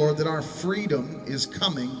thank you, Lord, that our freedom is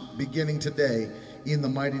coming beginning today in the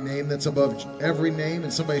mighty name that's above every name.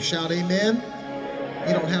 And somebody shout amen.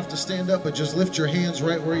 You don't have to stand up, but just lift your hands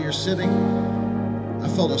right where you're sitting. I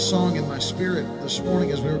felt a song in my spirit this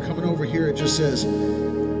morning as we were coming over here. It just says,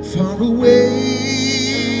 far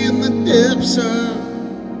away in the depths of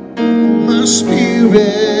my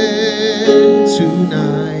spirit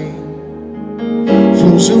tonight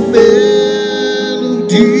flows a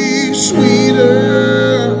melody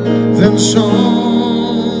sweeter than song.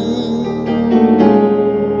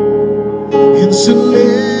 In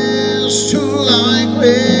celestial like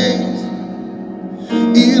waves,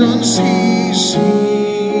 it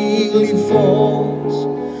unceasingly falls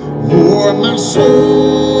o'er my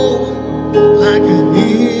soul like an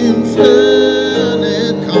infinite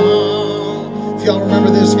calm. If y'all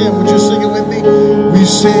remember this hymn, would you sing it with me? We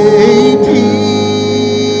say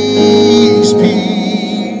peace,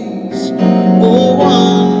 peace, oh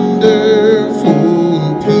wonderful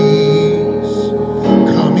peace,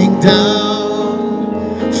 coming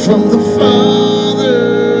down from the Father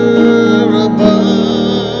above,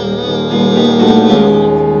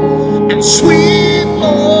 and sweep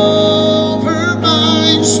over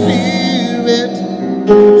my spirit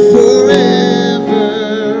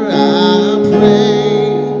forever. I pray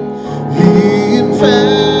in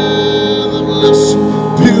fathomless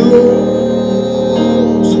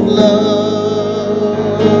billows of love.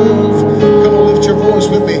 Come on, lift your voice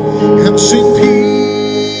with me and sing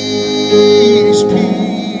peace,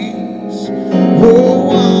 peace,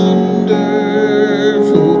 oh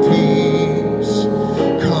wonderful peace,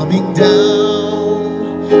 coming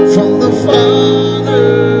down from the Father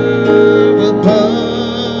above.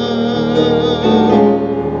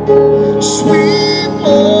 Sweep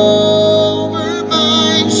over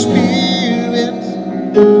my spirit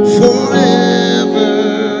forever.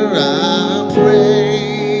 I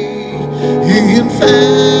pray in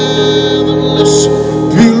fathomless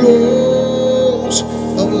billows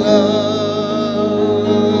of love.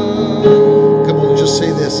 Come on, just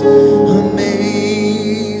say this.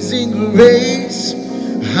 Amazing grace,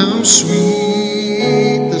 how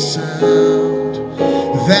sweet the sound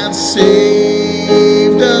that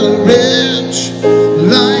saved a wretch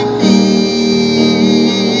like me.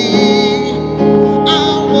 I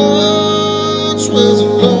once was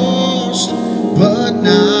lost, but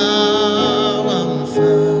now I'm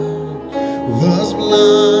found. Was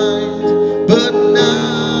blind, but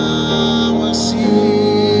now I see.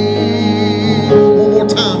 One more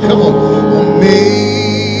time, come on.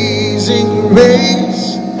 Amazing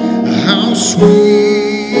grace, how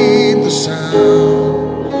sweet the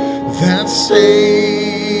sound that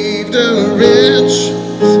saved a wretch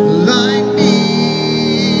like me.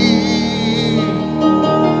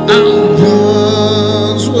 I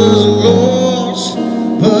once was lost,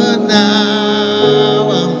 but now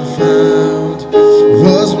I'm found.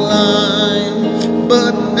 Was blind,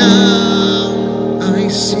 but now I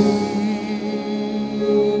see.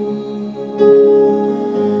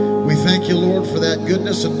 We thank you, Lord, for that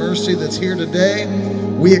goodness and mercy that's here today.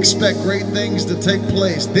 We expect great things to take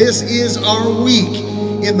place. This is our week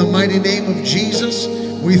in the mighty name of Jesus.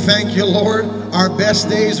 We thank you, Lord. Our best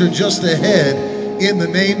days are just ahead in the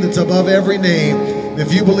name that's above every name.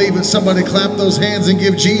 If you believe it, somebody clap those hands and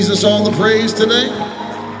give Jesus all the praise today.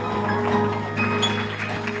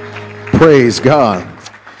 Praise God.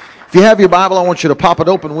 If you have your Bible, I want you to pop it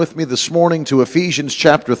open with me this morning to Ephesians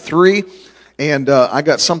chapter 3. And I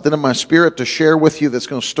got something in my spirit to share with you that's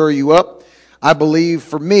going to stir you up. I believe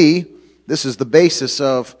for me This is the basis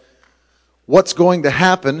of what's going to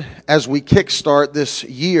happen as we kickstart this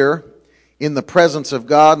year in the presence of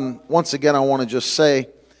God. And once again, I want to just say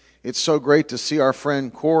it's so great to see our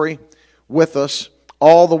friend Corey with us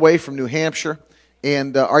all the way from New Hampshire.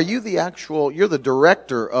 And are you you're the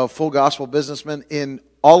director of Full Gospel Businessmen in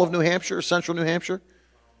all of New Hampshire, central New Hampshire?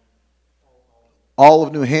 All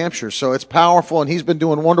of New Hampshire. So it's powerful, and he's been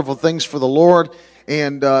doing wonderful things for the Lord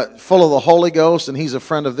and full of the Holy Ghost, and he's a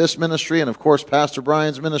friend of this ministry and, of course, Pastor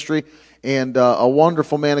Brian's ministry, and a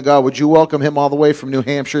wonderful man of God. Would you welcome him all the way from New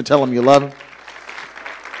Hampshire and tell him you love him?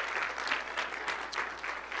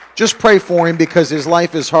 Just pray for him because his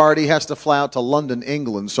life is hard. He has to fly out to London,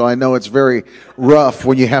 England, so I know it's very rough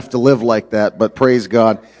when you have to live like that, but praise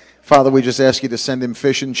God. Father, we just ask you to send him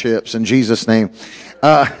fish and chips in Jesus' name.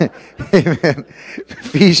 Amen.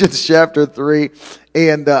 Ephesians chapter 3.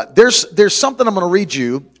 And there's something I'm going to read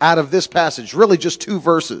you out of this passage, really just 2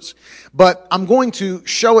 verses. But I'm going to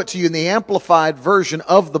show it to you in the amplified version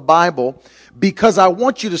of the Bible because I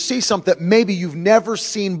want you to see something that maybe you've never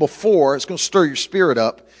seen before. It's going to stir your spirit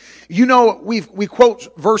up. You know, we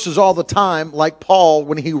quote verses all the time, like Paul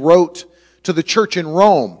when he wrote to the church in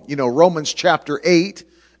Rome. You know, Romans chapter 8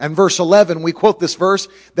 and verse 11, we quote this verse,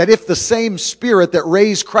 that if the same Spirit that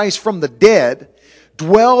raised Christ from the dead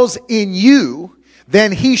dwells in you,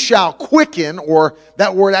 then he shall quicken, or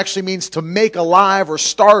that word actually means to make alive or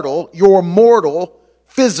startle, your mortal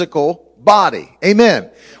physical body. Amen.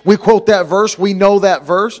 We quote that verse. We know that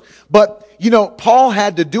verse. But, you know, Paul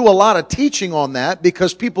had to do a lot of teaching on that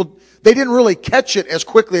because people, they didn't really catch it as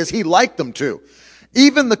quickly as he liked them to.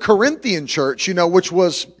 Even the Corinthian church, you know, which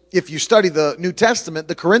was, if you study the New Testament,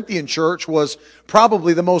 the Corinthian church was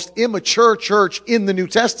probably the most immature church in the New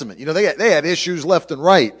Testament. You know, they had issues left and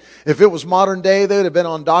right. If it was modern day, they would have been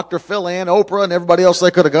on Dr. Phil and Oprah and everybody else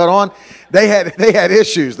they could have got on. They had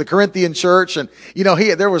issues, the Corinthian church. And, you know,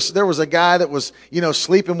 there was a guy that was, you know,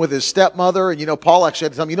 sleeping with his stepmother. And, you know, Paul actually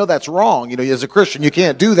had to tell him, you know, that's wrong. You know, as a Christian, you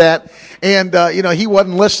can't do that. And, you know, he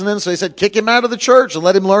wasn't listening. So he said, kick him out of the church and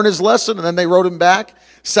let him learn his lesson. And then they wrote him back.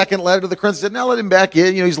 Second letter to the Corinthians said, now let him back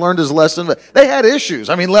in. You know, he's learned his lesson. But they had issues.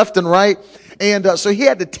 I mean, left and right. And so he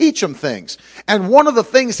had to teach them things. And one of the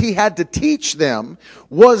things he had to teach them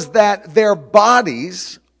was that their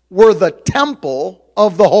bodies were the temple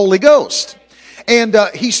of the Holy Ghost. And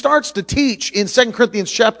he starts to teach in 2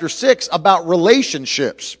 Corinthians chapter 6 about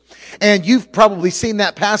relationships. And you've probably seen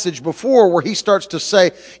that passage before where he starts to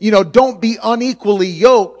say, you know, don't be unequally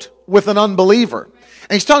yoked with an unbeliever.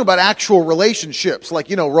 And he's talking about actual relationships, like,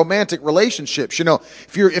 you know, romantic relationships. You know,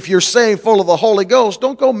 if you're saved full of the Holy Ghost,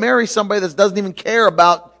 don't go marry somebody that doesn't even care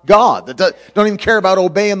about God, that don't even care about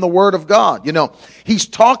obeying the Word of God. You know, he's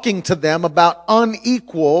talking to them about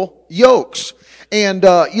unequal yokes. And,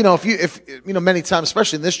 you know, if you know, many times,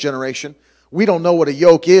 especially in this generation, we don't know what a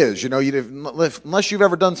yoke is. You know, unless you've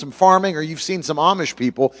ever done some farming or you've seen some Amish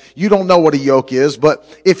people, you don't know what a yoke is. But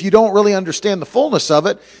if you don't really understand the fullness of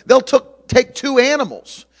it, they'll take 2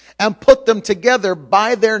 animals and put them together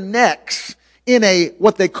by their necks in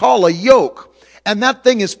what they call a yoke. And that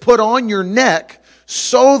thing is put on your neck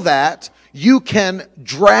so that you can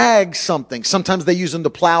drag something. Sometimes they use them to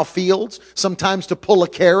plow fields, sometimes to pull a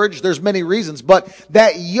carriage. There's many reasons, but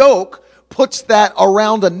that yoke puts that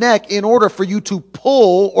around a neck in order for you to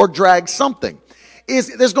pull or drag something.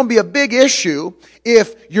 There's going to be a big issue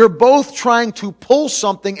if you're both trying to pull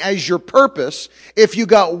something as your purpose, if you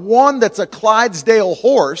got one that's a Clydesdale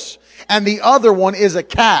horse and the other one is a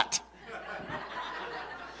cat.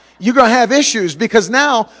 You're going to have issues because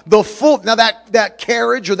now that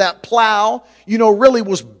carriage or that plow, you know, really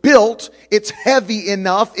was built. It's heavy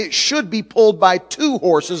enough. It should be pulled by 2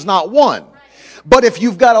 horses, not 1. But if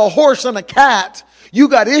you've got a horse and a cat, you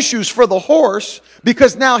got issues for the horse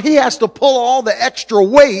because now he has to pull all the extra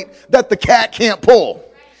weight that the cat can't pull.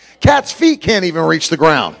 Cat's feet can't even reach the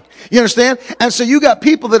ground. You understand? And so you got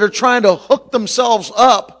people that are trying to hook themselves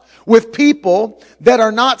up with people that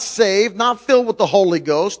are not saved, not filled with the Holy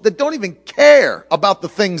Ghost, that don't even care about the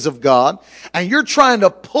things of God, and you're trying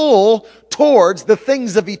to pull towards the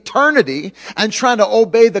things of eternity and trying to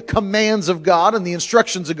obey the commands of God and the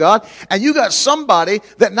instructions of God, and you got somebody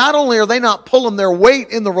that not only are they not pulling their weight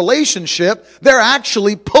in the relationship, they're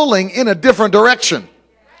actually pulling in a different direction.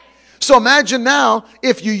 So imagine now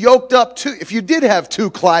if you if you did have 2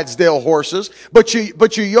 Clydesdale horses, but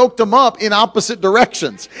you yoked them up in opposite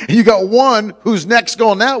directions. You got one whose neck's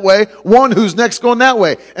going that way, one whose neck's going that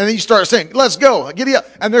way. And then you start saying, let's go, giddy up.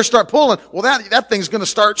 And they start pulling. Well, that thing's going to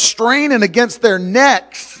start straining against their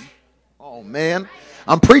necks. Oh man,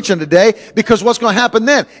 I'm preaching today because what's going to happen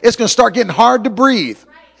then? It's going to start getting hard to breathe.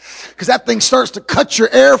 Because that thing starts to cut your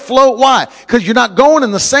airflow. Why? Because you're not going in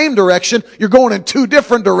the same direction. You're going in two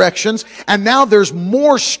different directions. And now there's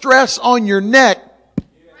more stress on your neck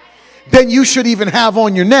than you should even have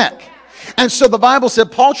on your neck. And so the Bible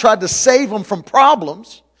said Paul tried to save them from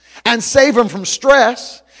problems and save them from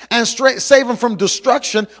stress and save them from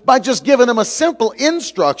destruction by just giving them a simple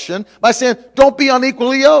instruction by saying, don't be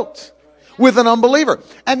unequally yoked with an unbeliever.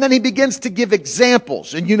 And then he begins to give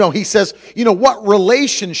examples. And he says, what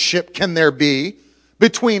relationship can there be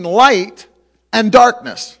between light and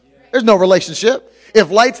darkness? There's no relationship. If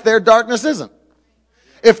light's there, darkness isn't.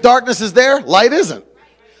 If darkness is there, light isn't.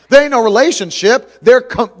 There ain't no relationship. They're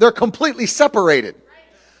completely separated.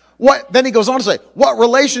 Then he goes on to say, what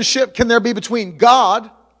relationship can there be between God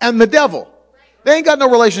and the devil? They ain't got no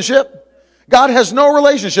relationship. God has no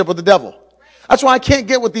relationship with the devil. That's why I can't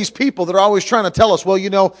get with these people that are always trying to tell us,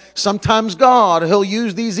 well, sometimes God, he'll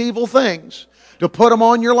use these evil things to put them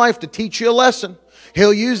on your life to teach you a lesson.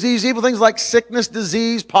 He'll use these evil things like sickness,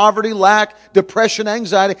 disease, poverty, lack, depression,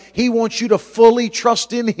 anxiety. He wants you to fully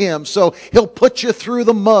trust in him. So he'll put you through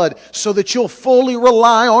the mud so that you'll fully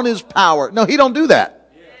rely on his power. No, he don't do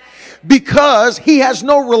that. Because he has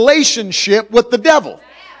no relationship with the devil.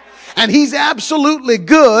 And he's absolutely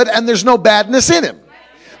good and there's no badness in him.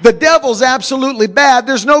 The devil's absolutely bad.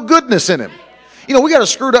 There's no goodness in him. We got a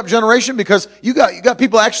screwed up generation because you got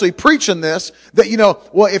people actually preaching this that,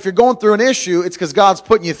 if you're going through an issue, it's because God's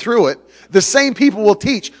putting you through it. The same people will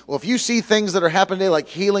teach, well, if you see things that are happening today like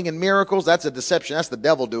healing and miracles, that's a deception. That's the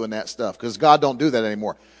devil doing that stuff because God don't do that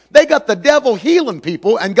anymore. They got the devil healing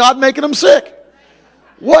people and God making them sick.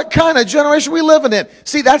 What kind of generation are we living in?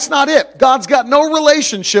 See, that's not it. God's got no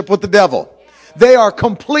relationship with the devil. They are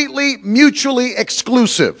completely mutually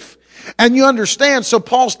exclusive. And you understand, so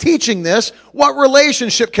Paul's teaching this. What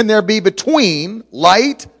relationship can there be between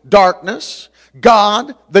light, darkness,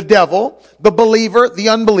 God, the devil, the believer, the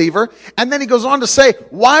unbeliever? And then he goes on to say,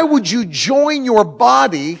 why would you join your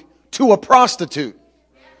body to a prostitute?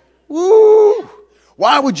 Woo!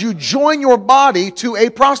 Why would you join your body to a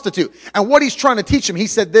prostitute? And what he's trying to teach him, he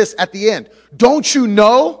said this at the end. Don't you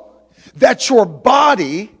know that your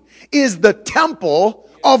body is the temple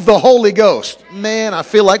of the Holy Ghost? Man, I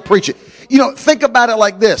feel like preaching. Think about it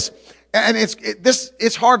like this. And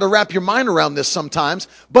it's hard to wrap your mind around this sometimes,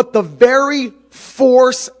 but the very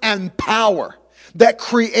force and power that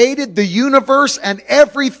created the universe and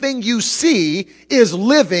everything you see is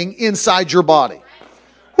living inside your body.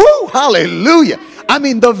 Woo, hallelujah. I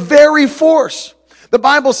mean, the very force. The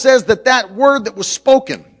Bible says that word that was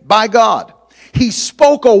spoken by God, he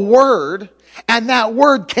spoke a word and that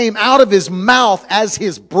word came out of his mouth as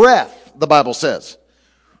his breath, the Bible says.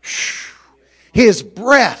 His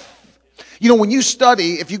breath. When you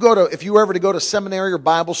study, if you were ever to go to seminary or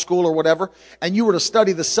Bible school or whatever, and you were to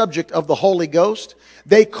study the subject of the Holy Ghost,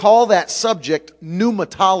 they call that subject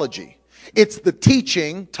pneumatology. It's the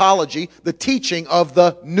teaching of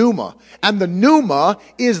the pneuma. And the pneuma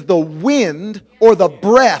is the wind or the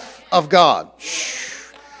breath of God.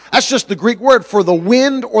 That's just the Greek word for the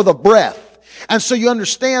wind or the breath. And so you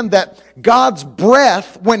understand that God's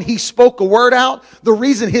breath, when he spoke a word out, the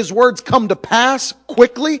reason his words come to pass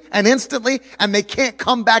quickly and instantly, and they can't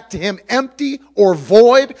come back to him empty or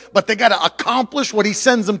void, but they got to accomplish what he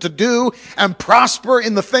sends them to do and prosper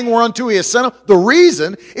in the thing whereunto he has sent them. The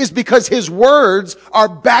reason is because his words are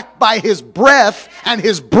backed by his breath, and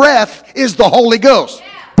his breath is the Holy Ghost.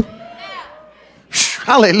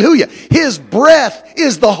 Hallelujah. His breath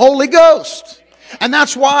is the Holy Ghost. And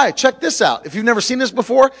that's why, check this out. If you've never seen this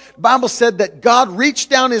before, the Bible said that God reached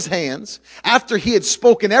down his hands after he had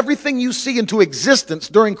spoken everything you see into existence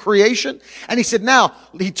during creation. And he said, now,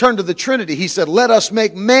 he turned to the Trinity. He said, let us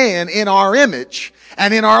make man in our image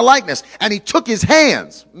and in our likeness. And he took his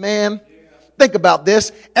hands. Man, think about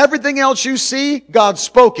this. Everything else you see, God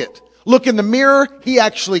spoke it. Look in the mirror, he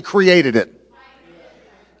actually created it.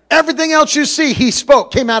 Everything else you see, he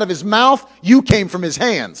spoke, came out of his mouth. You came from his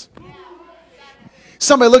hands.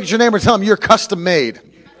 Somebody look at your neighbor and tell them you're custom made.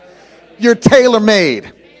 You're tailor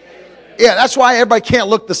made. Yeah, that's why everybody can't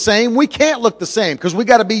look the same. We can't look the same because we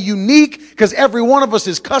got to be unique because every one of us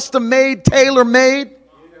is custom made, tailor made.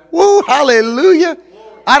 Woo, hallelujah.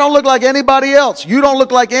 I don't look like anybody else. You don't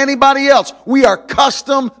look like anybody else. We are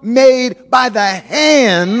custom made by the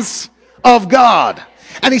hands of God.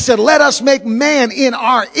 And he said, let us make man in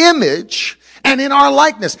our image and in our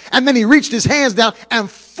likeness. And then he reached his hands down and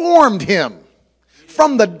formed him.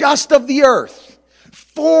 From the dust of the earth,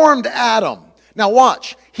 formed Adam. Now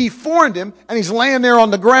watch, he formed him and he's laying there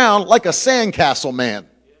on the ground like a sandcastle man.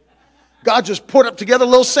 God just put up together a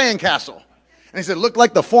little sandcastle. And he said, looked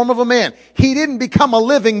like the form of a man. He didn't become a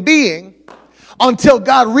living being until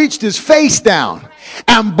God reached his face down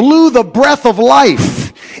and blew the breath of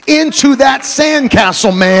life into that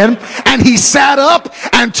sandcastle man. And he sat up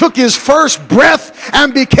and took his first breath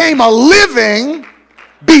and became a living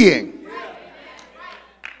being.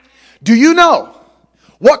 Do you know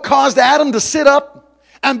what caused Adam to sit up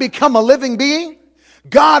and become a living being?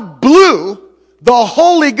 God blew the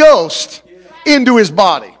Holy Ghost into his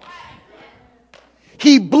body.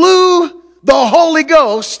 He blew the Holy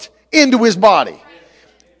Ghost into his body.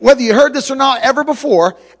 Whether you heard this or not ever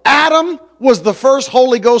before, Adam was the first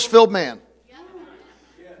Holy Ghost filled man.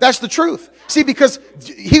 That's the truth. See, because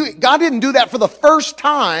God didn't do that for the first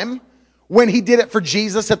time when he did it for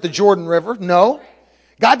Jesus at the Jordan River. No.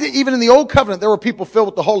 God did, even in the Old Covenant, there were people filled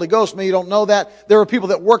with the Holy Ghost. Maybe you don't know that. There were people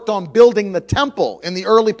that worked on building the temple in the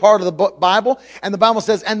early part of the Bible. And the Bible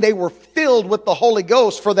says, and they were filled with the Holy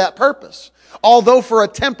Ghost for that purpose. Although for a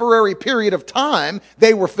temporary period of time,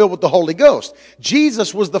 they were filled with the Holy Ghost.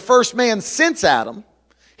 Jesus was the first man since Adam.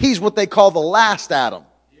 He's what they call the last Adam.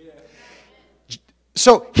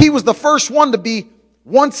 So he was the first one to be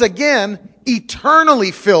once again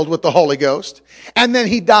eternally filled with the Holy Ghost. And then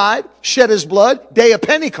he died, shed his blood, day of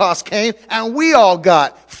Pentecost came, and we all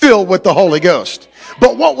got filled with the Holy Ghost.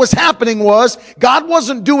 But what was happening was, God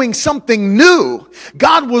wasn't doing something new.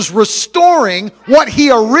 God was restoring what he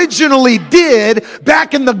originally did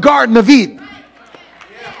back in the Garden of Eden.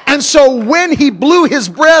 And so when he blew his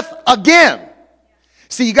breath again,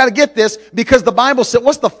 see, you got to get this, because the Bible said,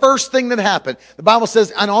 what's the first thing that happened? The Bible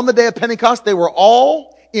says, and on the day of Pentecost, they were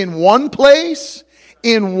all in one place,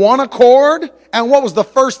 in one accord. And what was the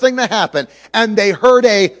first thing that happened? And they heard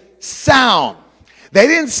a sound. They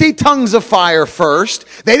didn't see tongues of fire first.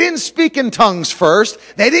 They didn't speak in tongues first.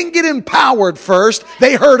 They didn't get empowered first.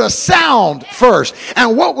 They heard a sound first.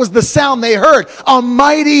 And what was the sound they heard? A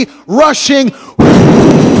mighty rushing.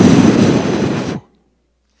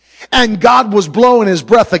 And God was blowing his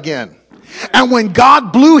breath again. And when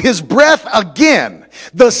God blew his breath again,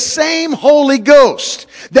 the same Holy Ghost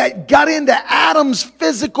that got into Adam's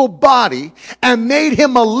physical body and made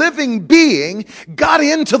him a living being got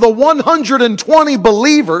into the 120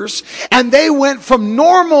 believers, and they went from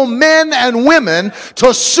normal men and women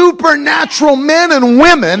to supernatural men and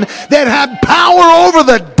women that had power over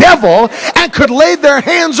the devil and could lay their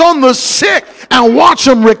hands on the sick and watch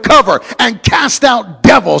them recover and cast out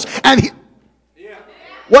devils. And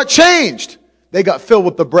what changed? They got filled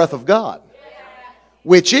with the breath of God,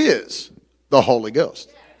 which is the Holy Ghost.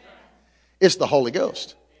 It's the Holy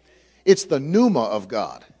Ghost. It's the pneuma of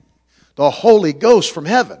God. The Holy Ghost from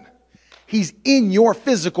heaven. He's in your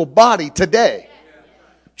physical body today.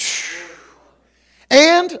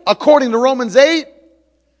 And according to Romans 8,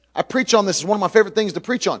 I preach on this. It's one of my favorite things to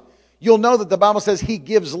preach on. You'll know that the Bible says he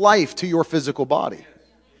gives life to your physical body.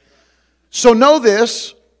 So know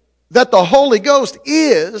this, that the Holy Ghost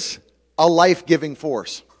is a life-giving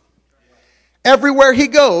force. Everywhere he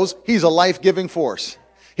goes, he's a life-giving force.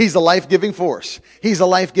 He's a life-giving force. He's a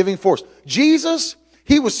life-giving force. Jesus,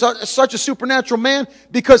 he was such a supernatural man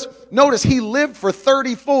because, notice, he lived for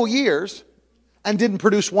 30 full years and didn't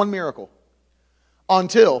produce one miracle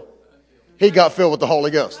until he got filled with the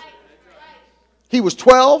Holy Ghost. He was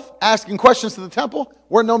 12, asking questions to the temple,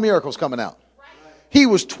 where no miracles coming out. He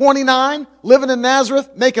was 29, living in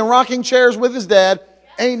Nazareth, making rocking chairs with his dad,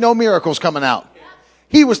 ain't no miracles coming out.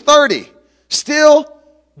 He was 30, still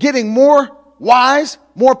getting more wise,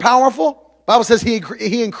 more powerful. Bible says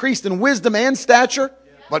he increased in wisdom and stature,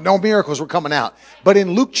 but no miracles were coming out. But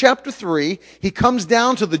in Luke chapter 3, he comes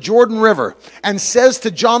down to the Jordan River and says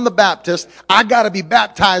to John the Baptist, I got to be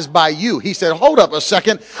baptized by you. He said, hold up a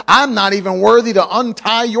second. I'm not even worthy to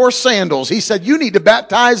untie your sandals. He said, you need to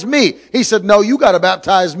baptize me. He said, no, you got to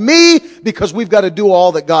baptize me because we've got to do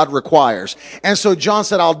all that God requires. And so John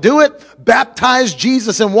said, I'll do it. Baptize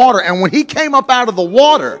Jesus in water. And when he came up out of the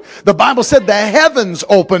water, the Bible said the heavens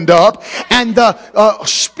opened up and the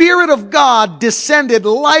Spirit of God descended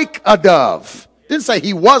like a dove. Didn't say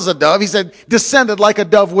he was a dove. He said descended like a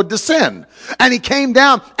dove would descend. And he came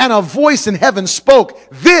down and a voice in heaven spoke,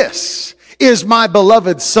 this is my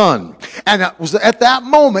beloved son. And it was at that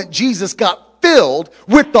moment Jesus got filled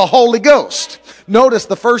with the Holy Ghost. Notice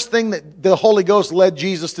the first thing that the Holy Ghost led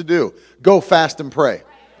Jesus to do, go fast and pray.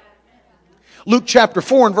 Luke chapter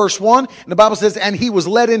 4 and verse 1, and the Bible says, and he was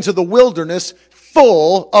led into the wilderness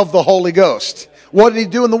full of the Holy Ghost. What did he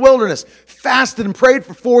do in the wilderness? Fasted and prayed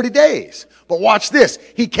for 40 days. But watch this.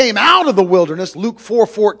 He came out of the wilderness, Luke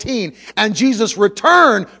 4:14, and Jesus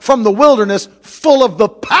returned from the wilderness full of the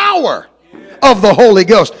power of the Holy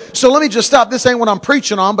Ghost. So let me just stop. This ain't what I'm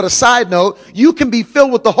preaching on, but a side note, you can be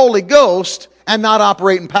filled with the Holy Ghost and not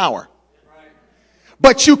operate in power.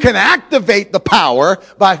 But you can activate the power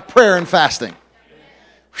by prayer and fasting.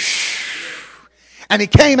 And he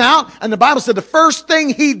came out, and the Bible said the first thing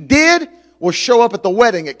he did was show up at the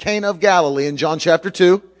wedding at Cana of Galilee in John chapter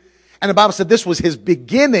 2. And the Bible said this was his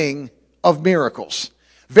beginning of miracles.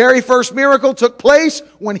 Very first miracle took place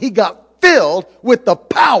when he got filled with the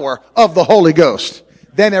power of the Holy Ghost.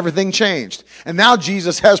 Then everything changed. And now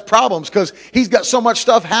Jesus has problems because he's got so much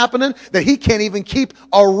stuff happening that he can't even keep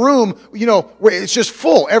a room, where it's just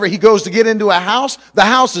full. He goes to get into a house, the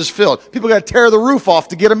house is filled. People got to tear the roof off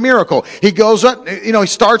to get a miracle. He goes up, he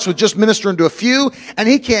starts with just ministering to a few, and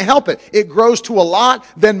he can't help it. It grows to a lot,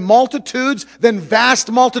 then multitudes, then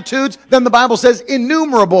vast multitudes, then the Bible says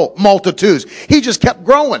innumerable multitudes. He just kept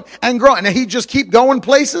growing and growing, and he just keep going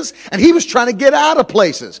places, and he was trying to get out of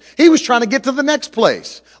places. He was trying to get to the next place.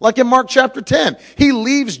 Like in Mark chapter 10, he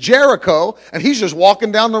leaves Jericho and he's just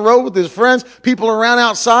walking down the road with his friends, people around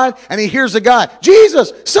outside, and he hears a guy,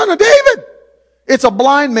 Jesus, son of David. It's a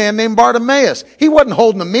blind man named Bartimaeus. He wasn't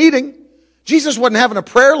holding a meeting. Jesus wasn't having a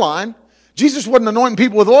prayer line. Jesus wasn't anointing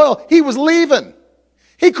people with oil. He was leaving.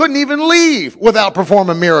 He couldn't even leave without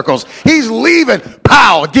performing miracles. He's leaving.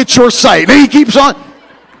 Pow, get your sight. And he keeps on.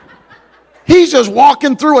 He's just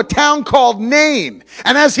walking through a town called Nain.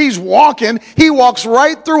 And as he's walking, he walks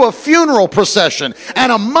right through a funeral procession.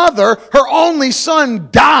 And a mother, her only son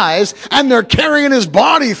dies, and they're carrying his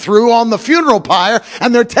body through on the funeral pyre,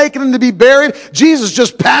 and they're taking him to be buried. Jesus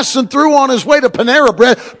just passing through on his way to Panera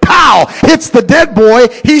Bread. Pow! Hits the dead boy.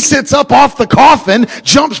 He sits up off the coffin,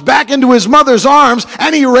 jumps back into his mother's arms,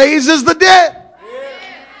 and he raises the dead.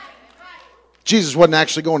 Jesus wasn't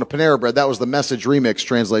actually going to Panera Bread. That was the Message Remix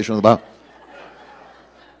translation of the Bible.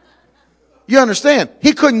 You understand?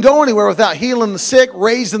 He couldn't go anywhere without healing the sick,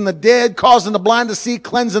 raising the dead, causing the blind to see,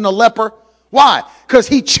 cleansing the leper. Why? Because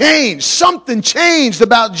he changed. Something changed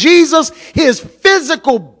about Jesus. His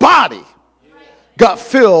physical body got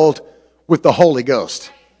filled with the Holy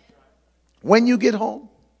Ghost. When you get home,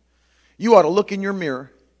 you ought to look in your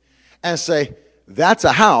mirror and say, that's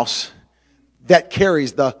a house that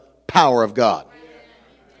carries the power of God.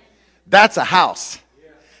 That's a house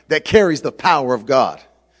that carries the power of God.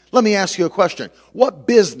 Let me ask you a question. What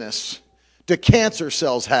business do cancer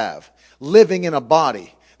cells have living in a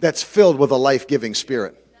body that's filled with a life-giving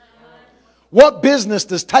spirit? What business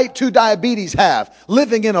does type 2 diabetes have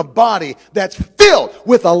living in a body that's filled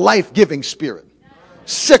with a life-giving spirit?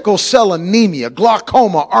 Sickle cell anemia,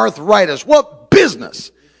 glaucoma, arthritis. What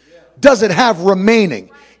business does it have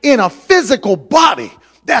remaining in a physical body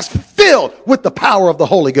that's filled with the power of the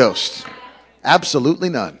Holy Ghost? Absolutely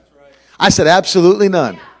none. I said absolutely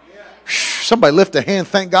none. Somebody lift a hand.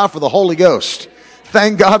 Thank God for the Holy Ghost.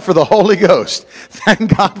 Thank God for the Holy Ghost.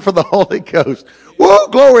 Thank God for the Holy Ghost. Woo,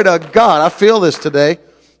 glory to God. I feel this today.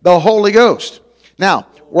 The Holy Ghost. Now,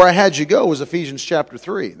 where I had you go was Ephesians chapter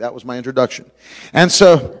 3. That was my introduction. And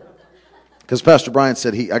so, because Pastor Brian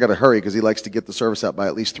said I got to hurry because he likes to get the service out by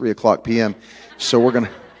at least 3 o'clock p.m. So we're going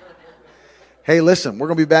to... Hey, listen, we're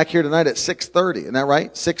going to be back here tonight at 6:30. Isn't that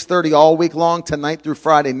right? 6:30 all week long, tonight through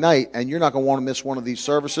Friday night, and you're not going to want to miss one of these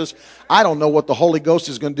services. I don't know what the Holy Ghost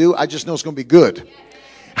is going to do. I just know it's going to be good.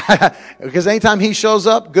 Because anytime he shows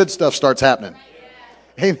up, good stuff starts happening.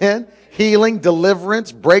 Amen? Healing,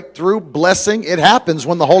 deliverance, breakthrough, blessing. It happens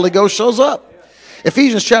when the Holy Ghost shows up.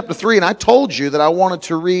 Ephesians chapter 3, and I told you that I wanted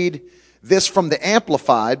to read this from the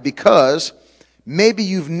Amplified because... maybe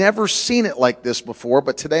you've never seen it like this before,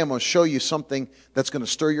 but today I'm going to show you something that's going to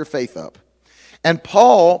stir your faith up. And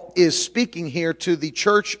Paul is speaking here to the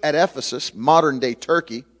church at Ephesus, modern day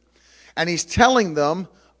Turkey, and he's telling them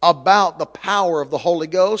about the power of the Holy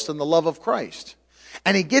Ghost and the love of Christ.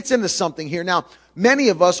 And he gets into something here. Now, many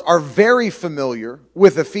of us are very familiar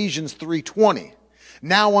with Ephesians 3:20.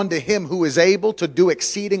 Now unto him who is able to do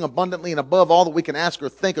exceeding abundantly and above all that we can ask or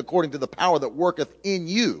think according to the power that worketh in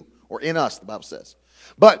you. Or in us, the Bible says.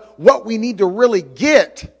 But what we need to really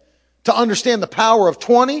get to understand the power of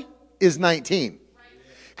 20 is 19.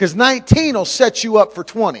 Because 19 will set you up for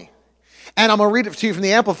 20. And I'm going to read it to you from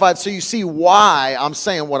the Amplified so you see why I'm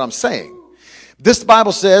saying what I'm saying. This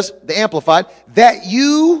Bible says, the Amplified, that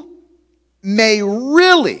you may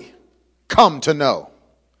really come to know,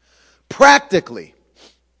 practically,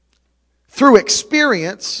 through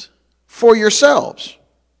experience for yourselves.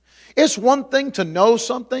 It's one thing to know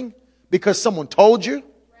something because someone told you.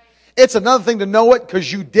 It's another thing to know it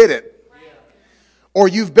because you did it. Or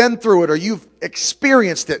you've been through it or you've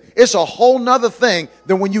experienced it. It's a whole nother thing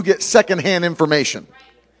than when you get secondhand information.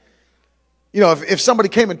 You know, if somebody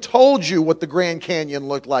came and told you what the Grand Canyon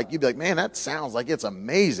looked like, you'd be like, man, that sounds like it's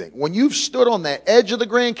amazing. When you've stood on the edge of the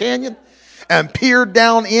Grand Canyon and peered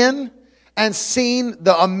down in and seen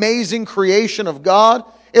the amazing creation of God,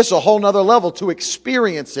 it's a whole nother level to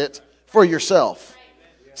experience it for yourself.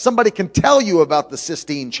 Somebody can tell you about the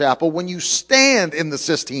Sistine Chapel. When you stand in the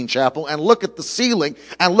Sistine Chapel and look at the ceiling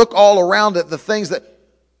and look all around it, the things that,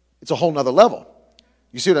 it's a whole nother level.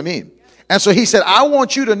 You see what I mean? And so he said, I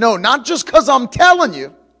want you to know, not just because I'm telling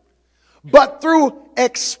you, but through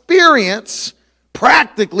experience,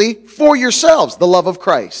 practically for yourselves, the love of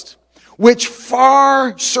Christ, which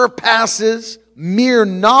far surpasses mere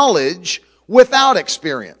knowledge without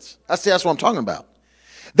experience. That's what I'm talking about.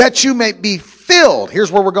 That you may be filled.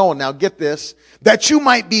 Here's where we're going now. Get this. That you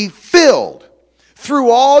might be filled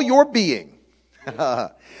through all your being.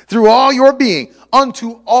 Through all your being.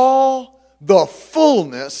 Unto all the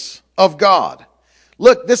fullness of God.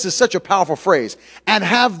 Look, this is such a powerful phrase. And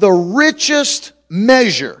have the richest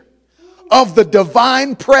measure of the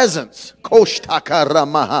divine presence.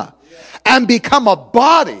 Koshtakaramaha. And become a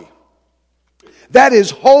body that is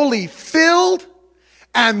wholly filled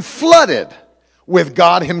and flooded with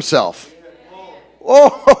God himself.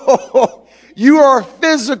 Oh, your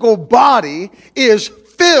physical body is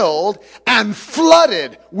filled and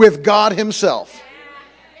flooded with God himself.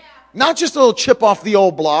 Not just a little chip off the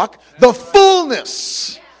old block. The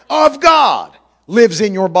fullness of God lives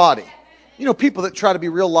in your body. You know, people that try to be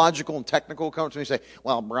real logical and technical come to me and say,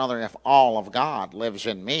 well, brother, if all of God lives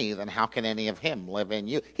in me, then how can any of him live in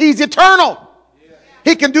you? He's eternal.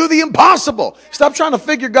 He can do the impossible. Stop trying to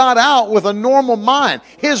figure God out with a normal mind.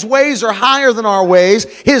 His ways are higher than our ways.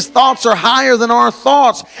 His thoughts are higher than our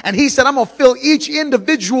thoughts. And he said, I'm going to fill each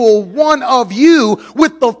individual one of you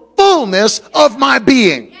with the fullness of my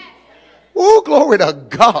being. Oh, glory to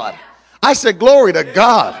God. I said, glory to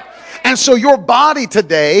God. And so your body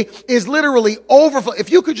today is literally overflow. If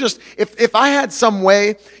you could just, if I had some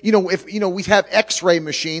way, we have x-ray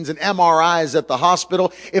machines and MRIs at the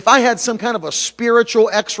hospital. If I had some kind of a spiritual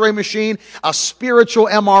x-ray machine, a spiritual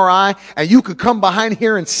MRI, and you could come behind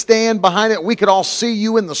here and stand behind it, we could all see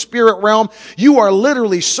you in the spirit realm. You are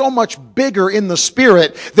literally so much bigger in the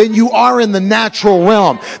spirit than you are in the natural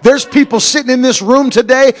realm. There's people sitting in this room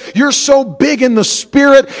today. You're so big in the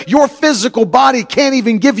spirit, your physical body can't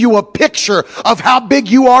even give you a picture of how big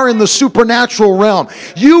you are in the supernatural realm.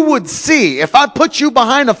 You would see, if I put you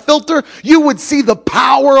behind a filter, you would see the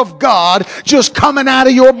power of God just coming out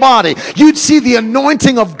of your body. You'd see the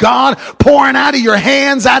anointing of God pouring out of your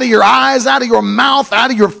hands, out of your eyes, out of your mouth, out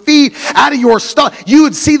of your feet, out of your stomach. You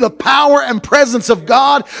would see the power and presence of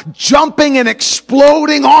God jumping and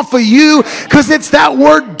exploding off of you, because it's that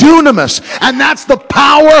word dunamis, and that's the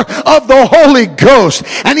power of the Holy Ghost.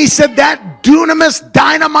 And he said that dunamis,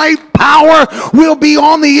 dynamite power will be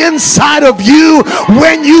on the inside of you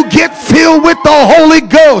when you get filled with the Holy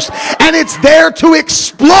Ghost. And it's there to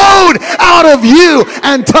explode out of you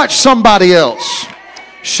and touch somebody else.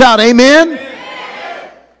 Shout amen.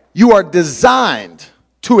 You are designed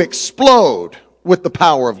to explode with the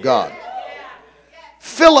power of God.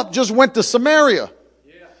 Philip just went to Samaria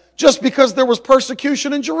just because there was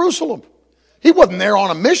persecution in Jerusalem. He wasn't there on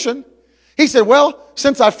a mission. He said, well,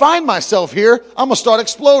 since I find myself here, I'm going to start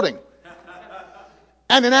exploding.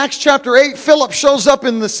 And in Acts chapter 8, Philip shows up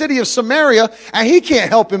in the city of Samaria, and he can't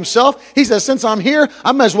help himself. He says, since I'm here,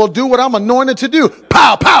 I might as well do what I'm anointed to do.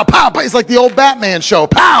 Pow, pow, pow, pow. It's like the old Batman show.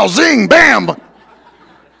 Pow, zing, bam.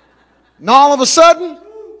 And all of a sudden,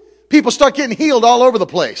 people start getting healed all over the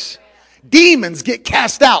place. Demons get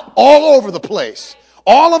cast out all over the place.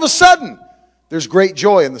 All of a sudden, there's great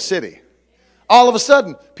joy in the city. All of a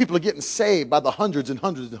sudden, people are getting saved by the hundreds and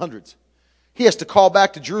hundreds and hundreds. He has to call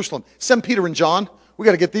back to Jerusalem. Send Peter and John. We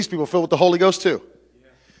got to get these people filled with the Holy Ghost too. Yeah.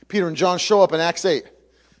 Peter and John show up in Acts 8.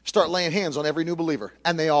 Start laying hands on every new believer.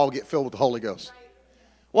 And they all get filled with the Holy Ghost.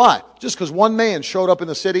 Why? Just because one man showed up in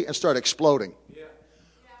the city and started exploding.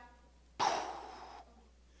 Yeah.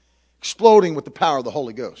 Exploding with the power of the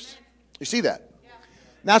Holy Ghost. You see that? Yeah.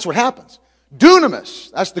 And that's what happens. Dunamis.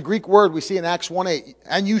 That's the Greek word we see in Acts 1:8.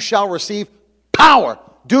 And you shall receive power.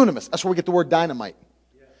 Dunamis. That's where we get the word dynamite.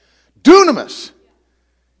 Dunamis.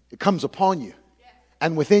 It comes upon you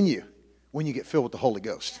and within you when you get filled with the Holy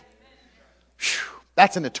Ghost. Whew.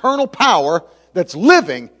 That's an eternal power that's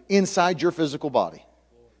living inside your physical body.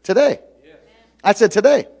 Today. I said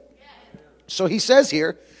today. So he says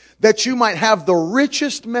here that you might have the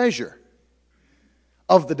richest measure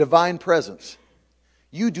of the divine presence.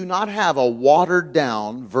 You do not have a watered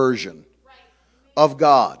down version of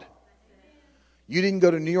God. You didn't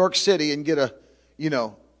go to New York City and get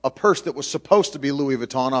a purse that was supposed to be Louis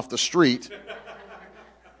Vuitton off the street,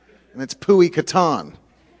 and it's Pui Catan.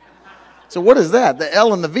 So what is that? The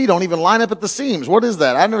L and the V don't even line up at the seams. What is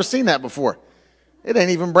that? I've never seen that before. It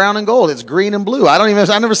ain't even brown and gold. It's green and blue. I've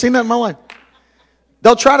never seen that in my life.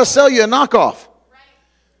 They'll try to sell you a knockoff.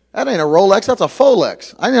 That ain't a Rolex. That's a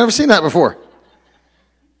Folex. I've never seen that before.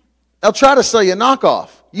 They'll try to sell you a knockoff.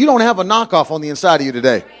 You don't have a knockoff on the inside of you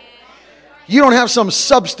today. You don't have some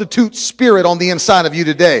substitute spirit on the inside of you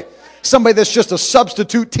today. Somebody that's just a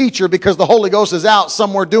substitute teacher because the Holy Ghost is out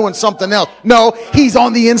somewhere doing something else. No, He's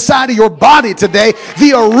on the inside of your body today.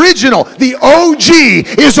 The original, the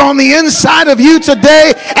OG is on the inside of you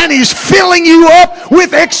today, and He's filling you up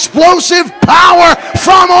with explosive power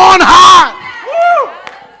from on high. Woo.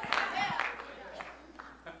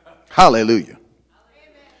 Hallelujah.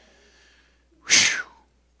 Whew.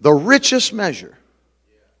 The richest measure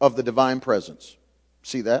of the divine presence.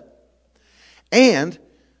 See that? And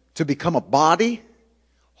to become a body,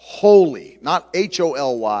 holy, not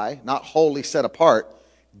H-O-L-Y, not holy set apart,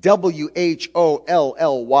 W-H-O-L-L-Y,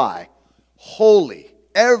 holy,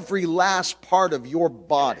 every last part of your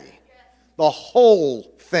body, the whole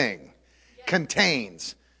thing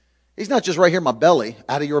contains. He's not just right here in my belly.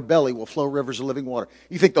 Out of your belly will flow rivers of living water.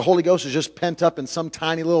 You think the Holy Ghost is just pent up in some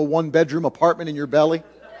tiny little one-bedroom apartment in your belly?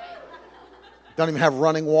 Don't even have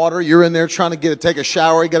running water. You're in there trying to take a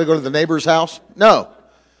shower. You got to go to the neighbor's house. No.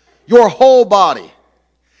 Your whole body.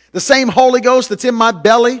 The same Holy Ghost that's in my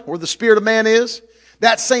belly, where the spirit of man is,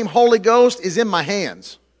 that same Holy Ghost is in my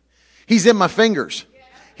hands. He's in my fingers.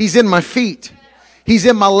 He's in my feet. He's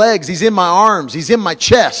in my legs. He's in my arms. He's in my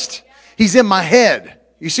chest. He's in my head.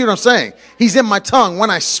 You see what I'm saying? He's in my tongue. When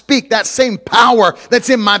I speak, that same power that's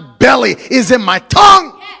in my belly is in my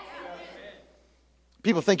tongue.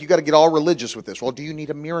 People think you got to get all religious with this. Well, do you need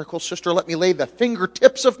a miracle, sister? Let me lay the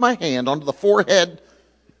fingertips of my hand onto the forehead,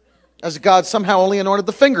 as God somehow only anointed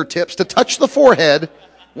the fingertips to touch the forehead.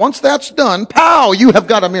 Once that's done, pow, you have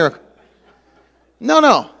got a miracle.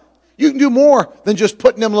 No. You can do more than just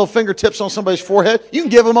putting them little fingertips on somebody's forehead. You can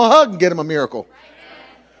give them a hug and get them a miracle.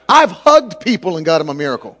 I've hugged people and got them a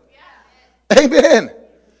miracle. Amen.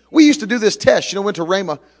 We used to do this test. Went to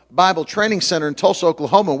Rhema Bible Training Center in Tulsa,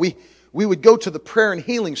 Oklahoma. We would go to the prayer and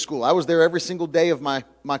healing school. I was there every single day of my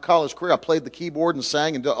college career. I played the keyboard and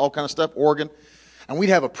sang and did all kind of stuff, organ. And we'd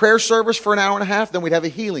have a prayer service for an hour and a half, then we'd have a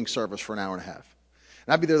healing service for an hour and a half.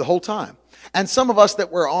 And I'd be there the whole time. And some of us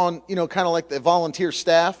that were on, kind of like the volunteer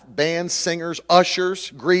staff, bands, singers,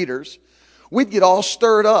 ushers, greeters, we'd get all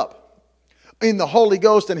stirred up in the Holy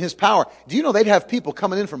Ghost and His power. Do you know they'd have people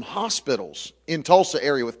coming in from hospitals in Tulsa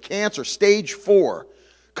area with cancer, stage 4,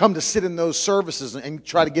 come to sit in those services and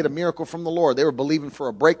try to get a miracle from the Lord. They were believing for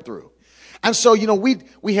a breakthrough. And so,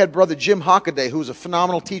 we had Brother Jim Hockaday, who was a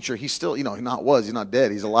phenomenal teacher. He's still, he's not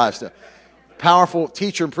dead. He's alive still. Powerful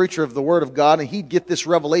teacher and preacher of the Word of God. And he'd get this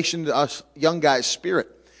revelation to us young guys' spirit.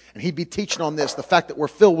 And he'd be teaching on this, the fact that we're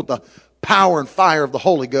filled with the power and fire of the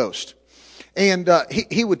Holy Ghost. And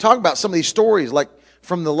he would talk about some of these stories, like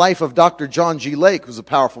from the life of Dr. John G. Lake, who's a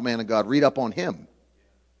powerful man of God. Read up on him.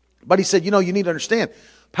 But he said, you need to understand,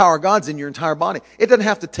 power of God's in your entire body. It doesn't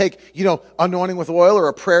have to take, anointing with oil or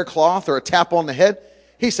a prayer cloth or a tap on the head.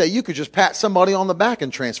 He said you could just pat somebody on the back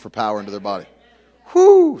and transfer power into their body.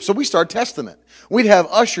 Whoo! So we started testing it. We'd have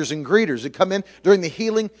ushers and greeters that come in during the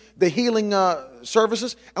healing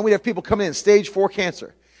services, and we'd have people come in stage 4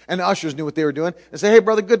 cancer. And the ushers knew what they were doing and say, hey,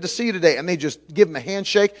 brother, good to see you today. And they just give them a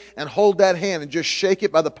handshake and hold that hand and just shake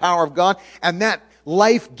it by the power of God. And that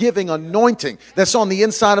life-giving anointing that's on the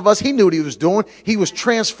inside of us, he knew what he was doing. He was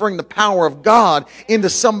transferring the power of God into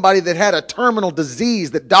somebody that had a terminal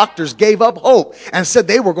disease that doctors gave up hope and said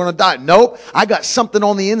they were going to die. Nope, I got something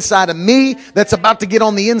on the inside of me that's about to get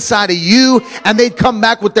on the inside of you. And they'd come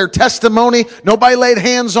back with their testimony. Nobody laid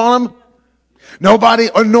hands on them. Nobody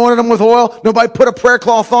anointed them with oil. Nobody put a prayer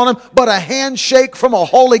cloth on them. But a handshake from a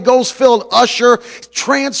Holy Ghost-filled usher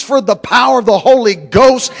transferred the power of the Holy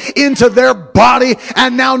Ghost into their body.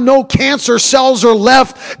 And now no cancer cells are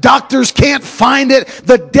left. Doctors can't find it.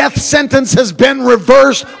 The death sentence has been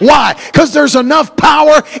reversed. Why? Because there's enough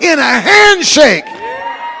power in a handshake.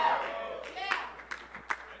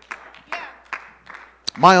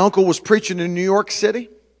 My uncle was preaching in New York City.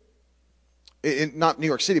 Not New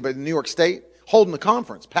York City, but in New York State. Holding a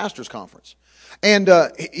conference, pastor's conference. And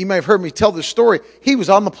you may have heard me tell this story. He was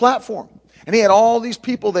on the platform. And he had all these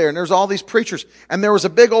people there. And there's all these preachers. And there was a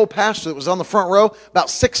big old pastor that was on the front row. About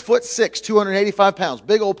 6'6", 285 pounds.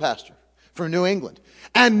 Big old pastor from New England.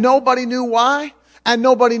 And nobody knew why. And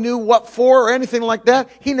nobody knew what for or anything like that.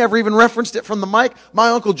 He never even referenced it from the mic. My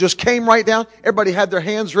uncle just came right down. Everybody had their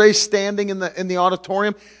hands raised standing in the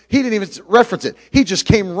auditorium. He didn't even reference it. He just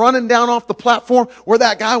came running down off the platform where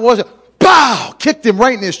that guy was. Pow! Kicked him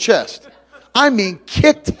right in his chest. I mean,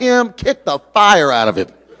 kicked the fire out of him.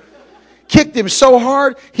 Kicked him so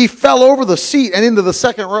hard, he fell over the seat and into the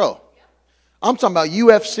second row. I'm talking about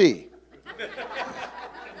UFC.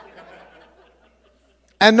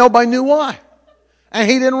 And nobody knew why. And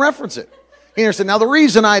he didn't reference it. He said, now the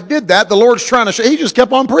reason I did that, the Lord's trying to show. He just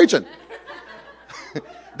kept on preaching.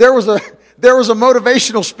 There was a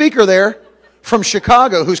motivational speaker there from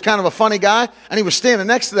Chicago who's kind of a funny guy, and he was standing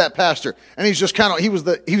next to that pastor. And he's just kind of,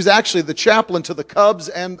 he was actually the chaplain to the Cubs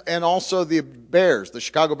and also the Bears, the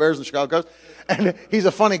Chicago Bears and the Chicago Cubs. And he's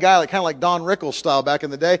a funny guy, kind of like Don Rickles style back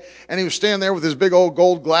in the day. And he was standing there with his big old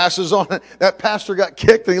gold glasses on. That pastor got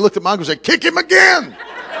kicked, and he looked at my uncle and said, kick him again!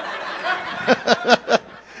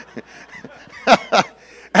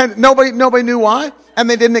 And nobody knew why, and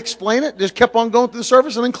they didn't explain it. Just kept on going through the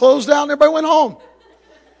service and then closed out and everybody went home.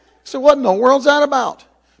 So what in the world's that about?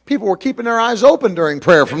 People were keeping their eyes open during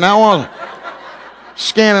prayer from now on,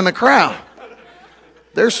 scanning the crowd.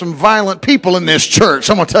 There's some violent people in this church,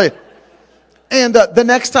 I'm going to tell you. And the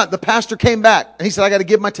next time, the pastor came back and he said, I got to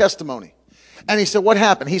give my testimony. And he said, what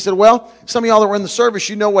happened? He said, well, some of y'all that were in the service,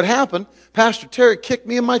 you know what happened. Pastor Terry kicked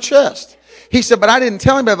me in my chest. He said, but I didn't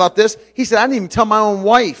tell anybody about this. He said, I didn't even tell my own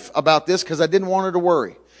wife about this because I didn't want her to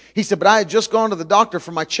worry. He said, but I had just gone to the doctor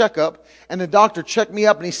for my checkup, and the doctor checked me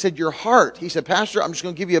up, and he said, your heart. He said, Pastor, I'm just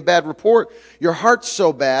going to give you a bad report. Your heart's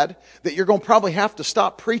so bad that you're going to probably have to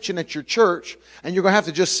stop preaching at your church, and you're going to have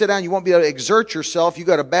to just sit down. You won't be able to exert yourself. You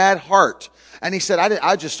got a bad heart. And he said,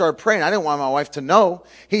 I just started praying. I didn't want my wife to know.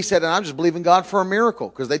 He said, and I'm just believing God for a miracle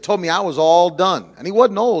because they told me I was all done. And he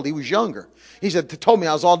wasn't old. He was younger. He said, they told me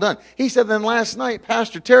I was all done. He said, then last night,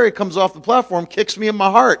 Pastor Terry comes off the platform, kicks me in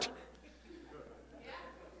my heart.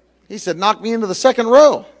 He said, knocked me into the second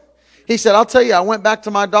row. He said, I'll tell you, I went back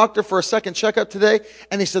to my doctor for a second checkup today.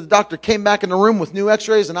 And he said, the doctor came back in the room with new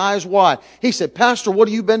x-rays and eyes wide. He said, Pastor, what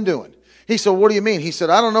have you been doing? He said, what do you mean? He said,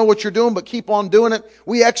 I don't know what you're doing, but keep on doing it.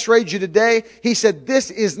 We x-rayed you today. He said, this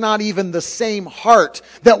is not even the same heart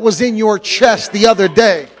that was in your chest the other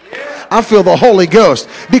day. I feel the Holy Ghost.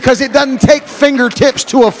 Because it doesn't take fingertips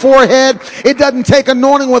to a forehead. It doesn't take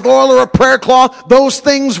anointing with oil or a prayer cloth. Those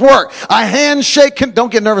things work. A handshake can,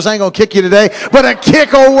 don't get nervous, I ain't going to kick you today, but a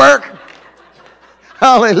kick will work.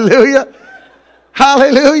 Hallelujah.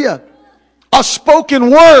 Hallelujah. A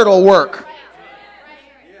spoken word will work.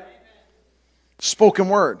 Spoken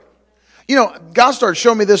word. You know, God started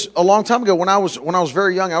showing me this a long time ago when I was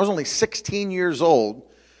very young. I was only 16 years old,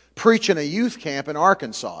 preaching a youth camp in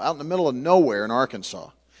Arkansas, out in the middle of nowhere in Arkansas.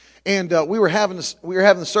 And we were having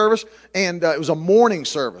the service, and it was a morning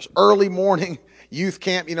service, early morning youth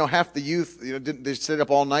camp. You know, half the youth, you know, they stayed up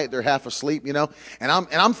all night, they're half asleep, you know. And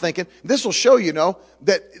I'm thinking, this will show you don't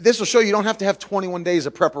have to have 21 days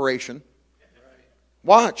of preparation.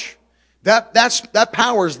 Watch. That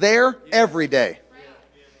power's there every day.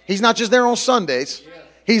 He's not just there on Sundays.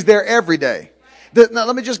 He's there every day. Now,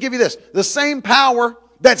 let me just give you this. The same power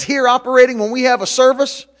that's here operating when we have a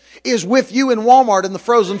service is with you in Walmart in the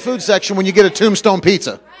frozen food section when you get a Tombstone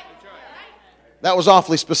pizza. That was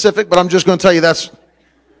awfully specific, but I'm just going to tell you that's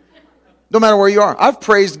no matter where you are. I've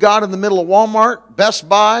praised God in the middle of Walmart, Best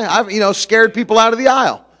Buy. I've scared people out of the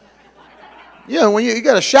aisle. Yeah, when you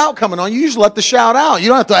got a shout coming on, you usually let the shout out. You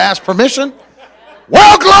don't have to ask permission.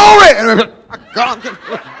 Well, glory!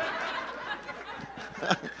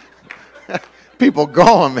 People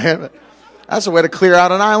going, man. That's a way to clear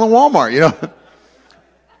out an aisle in Walmart, you know.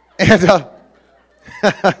 And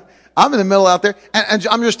I'm in the middle out there, and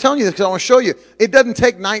I'm just telling you this because I want to show you. It doesn't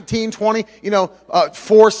take 19, 20,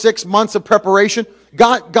 4, 6 months of preparation.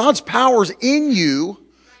 God's power's in you.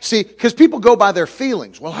 See, because people go by their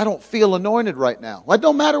feelings. Well, I don't feel anointed right now. Well, it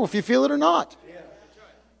don't matter if you feel it or not.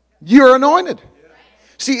 You're anointed.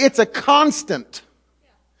 See, it's a constant.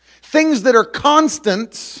 Things that are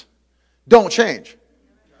constants don't change.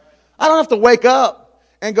 I don't have to wake up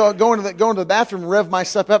and go into the bathroom and rev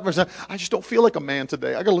myself up and say, I just don't feel like a man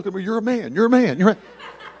today. I got to look at me. You're a man. You're a man. You're a man.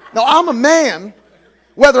 No, I'm a man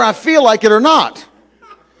whether I feel like it or not. You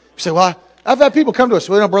say, well, I've had people come to us.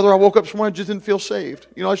 Well, brother, I woke up this morning, I just didn't feel saved.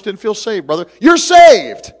 I just didn't feel saved, brother. You're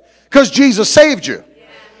saved because Jesus saved you.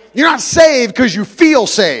 You're not saved because you feel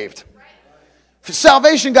saved.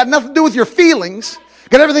 Salvation got nothing to do with your feelings.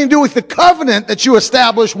 Got everything to do with the covenant that you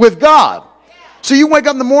establish with God. So you wake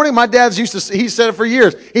up in the morning, my dad's he said it for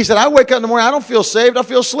years. He said, I wake up in the morning, I don't feel saved, I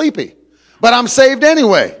feel sleepy. But I'm saved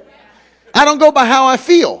anyway. I don't go by how I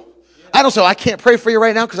feel. I don't say, I can't pray for you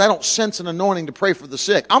right now because I don't sense an anointing to pray for the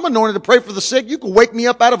sick. I'm anointed to pray for the sick. You can wake me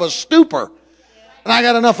up out of a stupor. And I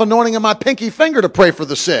got enough anointing in my pinky finger to pray for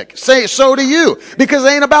the sick. Say so do you. Because it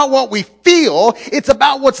ain't about what we feel. It's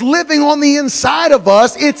about what's living on the inside of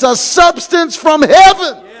us. It's a substance from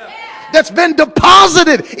heaven that's been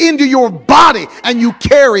deposited into your body. And you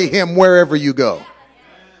carry him wherever you go.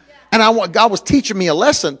 And God was teaching me a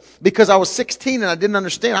lesson because I was 16 and I didn't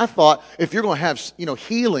understand. I thought if you're going to have,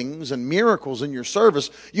 healings and miracles in your service,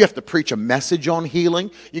 you have to preach a message on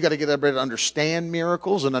healing. You got to get everybody to understand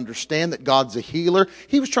miracles and understand that God's a healer.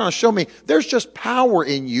 He was trying to show me there's just power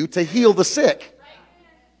in you to heal the sick.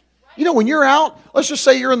 When you're out, let's just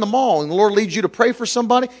say you're in the mall and the Lord leads you to pray for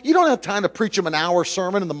somebody. You don't have time to preach them an hour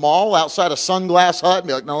sermon in the mall outside a Sunglass Hut and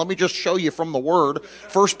be like, now let me just show you from the Word.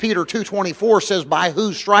 1 Peter 2:24 says, by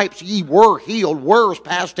whose stripes ye were healed. Were is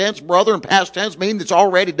past tense, brother, and past tense means it's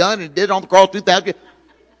already done and it did on the cross 2,000.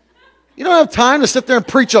 You don't have time to sit there and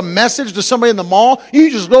preach a message to somebody in the mall. You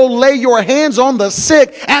just go lay your hands on the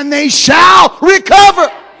sick and they shall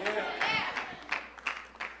recover.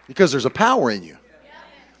 Because there's a power in you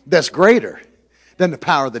that's greater than the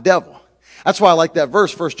power of the devil. That's why I like that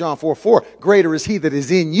verse, 1 John 4:4. Greater is he that is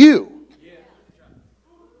in you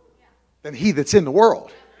than he that's in the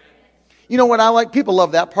world. You know what I like? People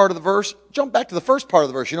love that part of the verse. Jump back to the first part of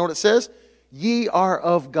the verse. You know what it says? Ye are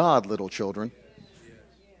of God, little children.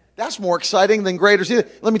 That's more exciting than greater is he.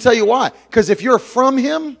 Let me tell you why. Because if you're from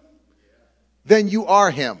him, then you are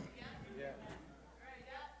him.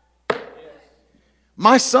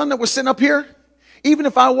 My son that was sitting up here, even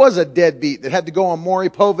if I was a deadbeat that had to go on Maury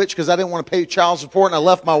Povich because I didn't want to pay child support and I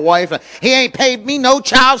left my wife, and he ain't paid me no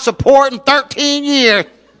child support in 13 years.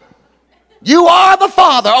 You are the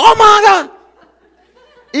father. Oh my God.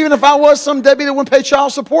 Even if I was some deadbeat that wouldn't pay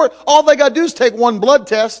child support, all they got to do is take one blood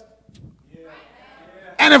test.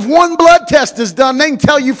 And if one blood test is done, they can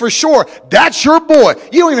tell you for sure, that's your boy.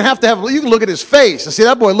 You don't even have to you can look at his face and see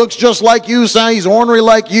that boy looks just like you, son. He's ornery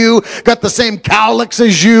like you, got the same cowlicks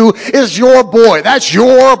as you. It's your boy. That's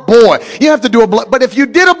your boy. You have to do a blood, but if you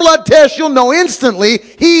did a blood test, you'll know instantly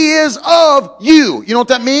he is of you. You know what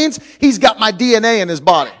that means? He's got my DNA in his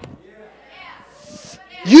body.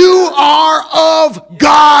 You are of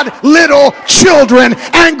God, little children,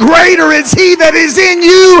 and greater is he that is in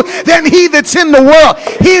you than he that's in the world.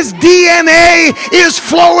 His DNA is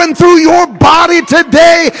flowing through your body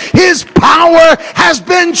today. His power has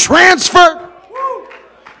been transferred.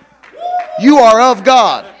 You are of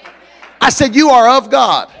God. I said you are of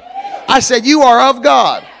God. I said you are of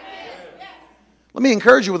God. Let me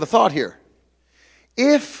encourage you with a thought here.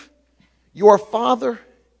 If your father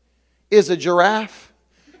is a giraffe,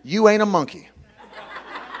 you ain't a monkey.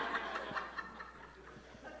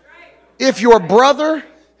 If your brother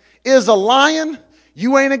is a lion,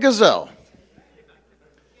 you ain't a gazelle.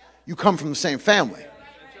 You come from the same family.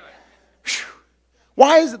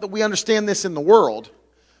 Why is it that we understand this in the world,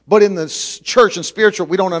 but in the church and spiritual,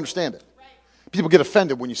 we don't understand it? People get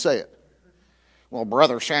offended when you say it. Well,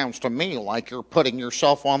 brother, sounds to me like you're putting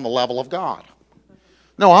yourself on the level of God.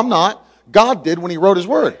 No, I'm not. God did when he wrote his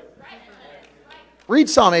word. Read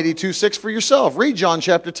Psalm 82:6 for yourself. Read John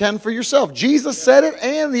chapter 10 for yourself. Jesus said it,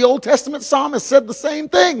 and the Old Testament psalmist said the same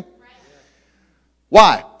thing.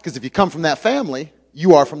 Why? Because if you come from that family,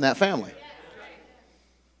 you are from that family.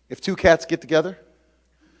 If two cats get together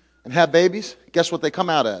and have babies, guess what they come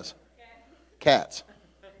out as? Cats.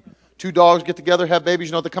 Two dogs get together, have babies,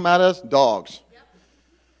 you know what they come out as? Dogs.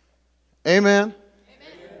 Amen.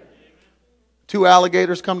 Two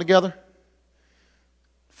alligators come together,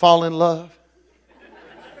 fall in love,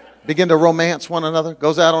 begin to romance one another,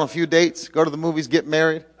 goes out on a few dates, go to the movies, get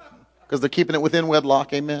married, because they're keeping it within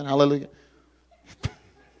wedlock. Amen. Hallelujah.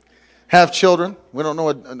 Have children. We don't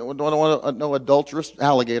know adulterous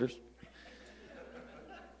alligators.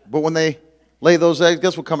 But when they lay those eggs,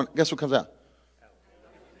 guess what comes out?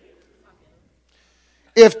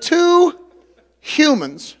 If two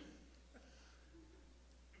humans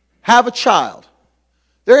have a child,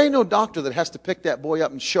 there ain't no doctor that has to pick that boy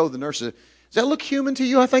up and show the nurses. Does that look human to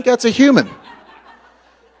you? I think that's a human.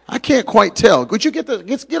 I can't quite tell. Would you get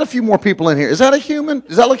a few more people in here? Is that a human?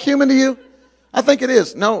 Does that look human to you? I think it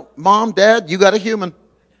is. No, mom, dad, you got a human.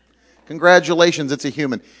 Congratulations, it's a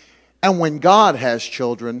human. And when God has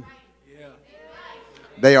children,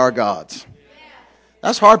 they are God's.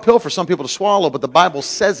 That's a hard pill for some people to swallow, but the Bible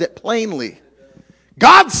says it plainly.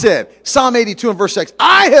 God said, Psalm 82 and verse 6,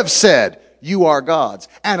 I have said, you are God's,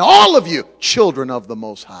 and all of you, children of the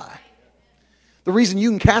Most High. The reason you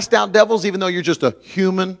can cast out devils, even though you're just a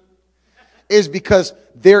human, is because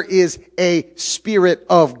there is a Spirit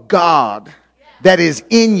of God that is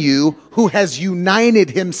in you, who has united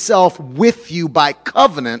himself with you by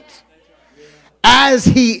covenant. As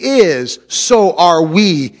he is, so are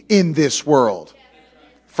we in this world.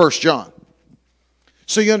 1 John.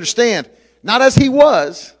 So you understand, not as he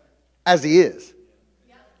was, as he is.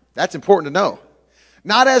 That's important to know.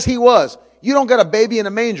 Not as he was. You don't got a baby in a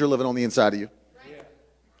manger living on the inside of you.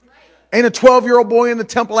 Ain't a 12-year-old boy in the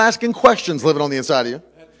temple asking questions living on the inside of you.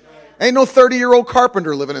 Ain't no 30-year-old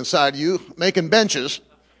carpenter living inside you making benches.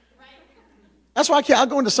 That's why I'll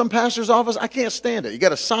go into some pastor's office. I can't stand it. You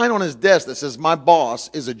got a sign on his desk that says, "My boss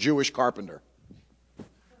is a Jewish carpenter."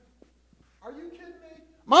 Are you kidding me?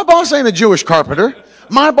 My boss ain't a Jewish carpenter.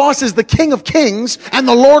 My boss is the King of Kings and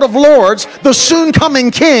the Lord of Lords, the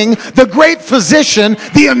soon-coming King, the great physician,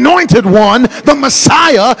 the anointed one, the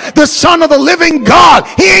Messiah, the Son of the living God.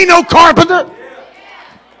 He ain't no carpenter.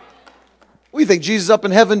 What do you think, Jesus up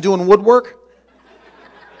in heaven doing woodwork?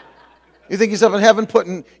 You think he's up in heaven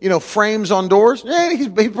putting, frames on doors? Yeah, he's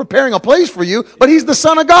preparing a place for you, but he's the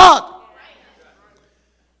Son of God.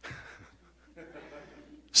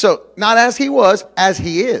 So, not as he was, as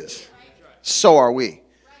he is, so are we.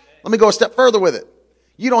 Let me go a step further with it.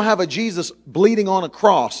 You don't have a Jesus bleeding on a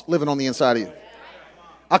cross living on the inside of you.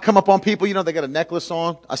 I come up on people, they got a necklace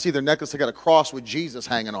on. I see their necklace, they got a cross with Jesus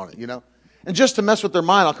hanging on it, And just to mess with their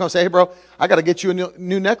mind, I'll come and say, "Hey, bro, I got to get you a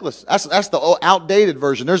new necklace." That's the old, outdated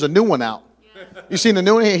version. There's a new one out. You seen the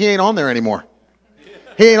new one? He ain't on there anymore.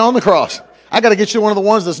 He ain't on the cross. I got to get you one of the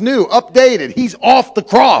ones that's new, updated. He's off the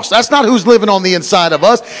cross. That's not who's living on the inside of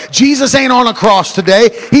us. Jesus ain't on a cross today.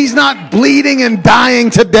 He's not bleeding and dying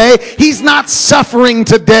today. He's not suffering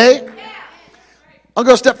today. I'll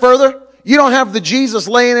go a step further. You don't have the Jesus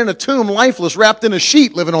laying in a tomb, lifeless, wrapped in a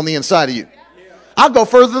sheet, living on the inside of you. I'll go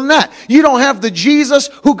further than that. You don't have the Jesus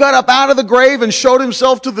who got up out of the grave and showed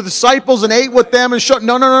himself to the disciples and ate with them and showed.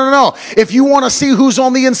 No. If you want to see who's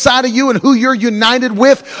on the inside of you and who you're united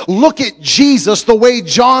with, look at Jesus the way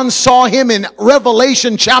John saw him in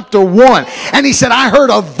Revelation chapter 1. And he said, "I heard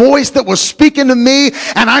a voice that was speaking to me,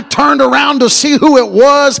 and I turned around to see who it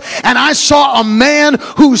was, and I saw a man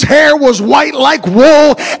whose hair was white like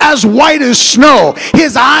wool, as white as snow.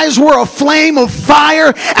 His eyes were a flame of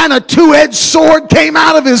fire, and a two-edged sword came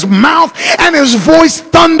out of his mouth, and his voice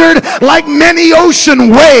thundered like many ocean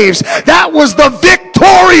waves." That was the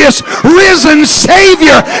victorious, risen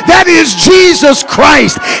Savior. That is Jesus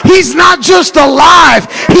Christ. He's not just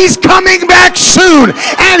alive. He's coming back soon,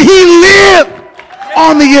 and he lives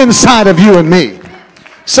on the inside of you and me.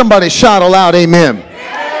 Somebody shout aloud, amen.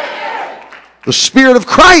 The Spirit of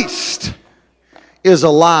Christ is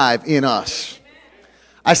alive in us.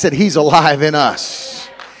 I said he's alive in us.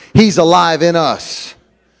 He's alive in us.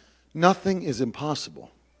 Nothing is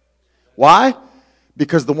impossible. Why?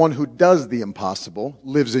 Because the one who does the impossible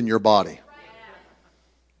lives in your body.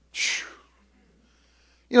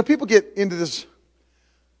 People get into this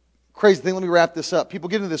crazy thing. Let me wrap this up. People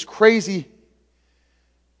get into this crazy,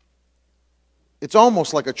 it's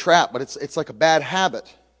almost like a trap, but it's like a bad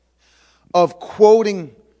habit of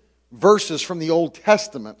quoting verses from the Old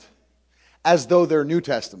Testament as though they're New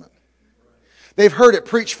Testament. They've heard it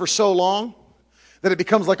preached for so long that it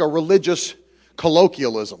becomes like a religious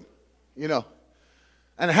colloquialism,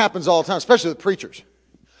 And it happens all the time, especially with preachers.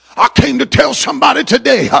 "I came to tell somebody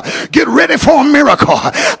today, get ready for a miracle.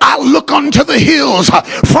 I look unto the hills,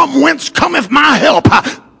 from whence cometh my help."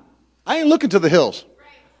 I ain't looking to the hills.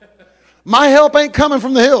 My help ain't coming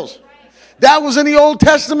from the hills. That was in the Old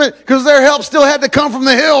Testament because their help still had to come from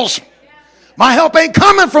the hills. My help ain't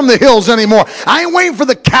coming from the hills anymore. I ain't waiting for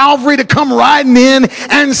the Calvary to come riding in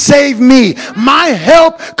and save me. My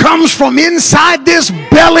help comes from inside this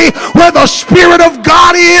belly where the Spirit of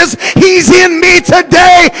God is. He's in me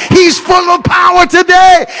today. He's full of power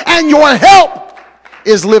today. And your help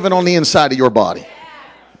is living on the inside of your body.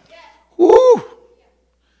 Woo!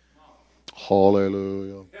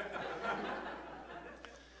 Hallelujah.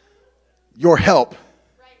 Your help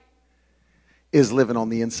is living on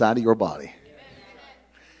the inside of your body.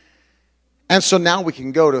 And so now we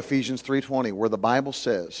can go to Ephesians 3:20, where the Bible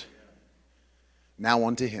says, "Now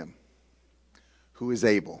unto him who is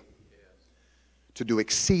able to do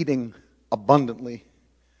exceeding abundantly."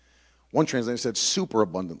 One translation said super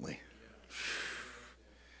abundantly.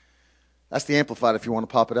 That's the Amplified if you want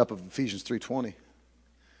to pop it up, of Ephesians 3:20.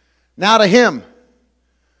 Now to him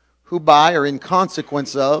who by or in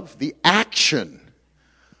consequence of the action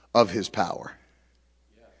of his power.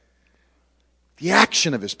 The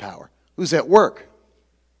action of his power. Who's at work?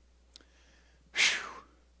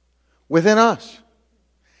 Within us.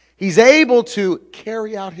 He's able to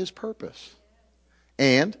carry out his purpose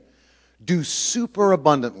and do super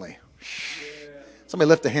abundantly. Somebody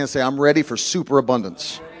lift a hand and say, I'm ready for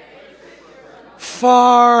superabundance.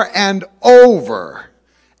 Far and over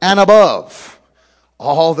and above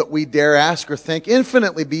all that we dare ask or think,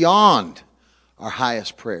 infinitely beyond our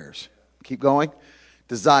highest prayers. Keep going.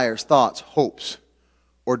 Desires, thoughts, hopes,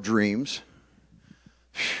 or dreams.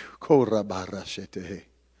 Is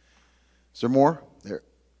there more? There.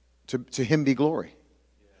 To him be glory.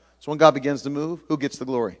 So when God begins to move, who gets the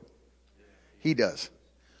glory? He does.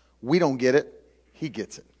 We don't get it. He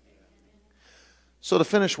gets it. So to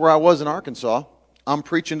finish where I was in Arkansas, I'm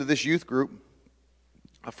preaching to this youth group.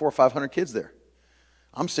 I have 400 or 500 kids there.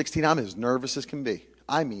 I'm 16. I'm as nervous as can be.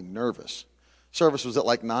 I mean nervous. Service was at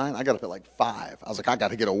like 9. I got up at like 5. I was like, I got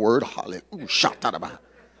to get a word. Hallelujah. You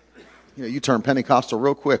know, you turn Pentecostal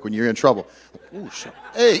real quick when you're in trouble. Ooh,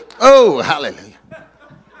 hey, oh, hallelujah.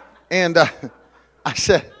 And I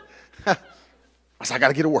said, I got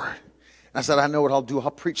to get a word. And I said, I know what I'll do.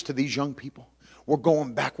 I'll preach to these young people. We're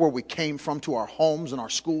going back where we came from, to our homes and our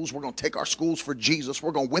schools. We're going to take our schools for Jesus.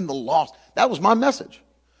 We're going to win the lost. That was my message.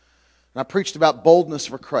 And I preached about boldness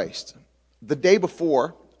for Christ. The day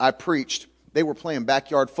before I preached, they were playing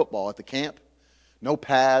backyard football at the camp. No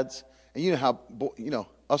pads. And you know how,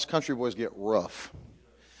 us country boys get rough.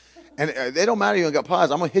 And they don't matter if you don't got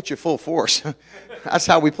pads. I'm going to hit you full force. That's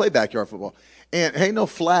how we play backyard football. And ain't no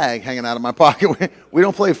flag hanging out of my pocket. We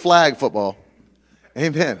don't play flag football.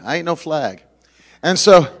 Amen. I ain't no flag. And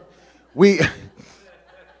so we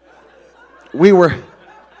were,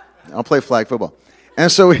 I'll play flag football.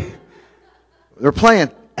 And so they're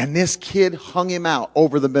playing, and this kid hung him out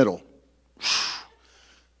over the middle.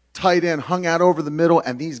 Tight end hung out over the middle,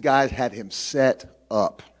 and these guys had him set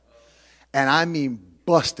up. And I mean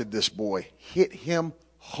busted this boy, hit him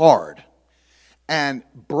hard, and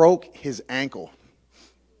broke his ankle.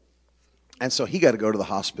 And so he got to go to the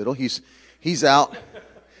hospital. He's out.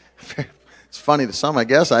 It's funny to some, I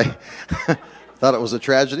guess. I thought it was a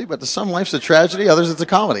tragedy, but to some, life's a tragedy. Others, it's a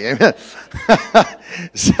comedy. Amen.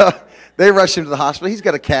 So they rushed him to the hospital. He's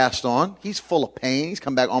got a cast on. He's full of pain. He's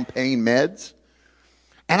come back on pain meds.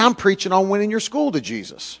 And I'm preaching on winning your school to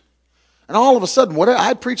Jesus. And all of a sudden,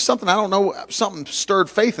 I preached something, I don't know, something stirred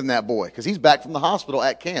faith in that boy, because he's back from the hospital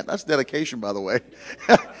at camp. That's dedication, by the way.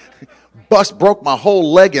 Broke my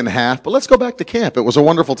whole leg in half, but let's go back to camp. It was a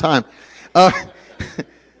wonderful time.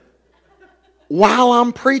 While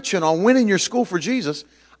I'm preaching on winning your school for Jesus,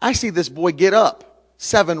 I see this boy get up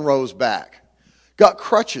 7 rows back, got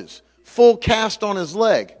crutches, full cast on his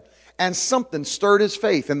leg, and something stirred his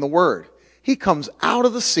faith in the Word. He comes out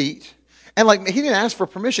of the seat, and like he didn't ask for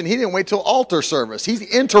permission. He didn't wait till altar service. He's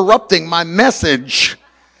interrupting my message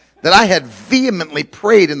that I had vehemently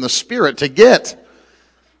prayed in the Spirit to get.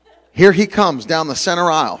 Here he comes down the center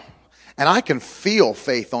aisle, and I can feel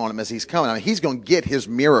faith on him as he's coming. I mean, he's going to get his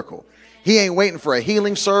miracle. He ain't waiting for a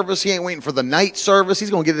healing service. He ain't waiting for the night service.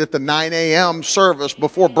 He's going to get it at the 9 a.m. service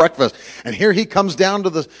before breakfast. And here he comes down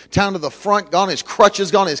to the front, gone his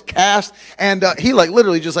crutches, gone his cast. And he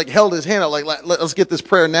literally just held his hand out let's get this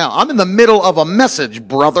prayer now. I'm in the middle of a message,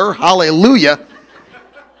 brother. Hallelujah.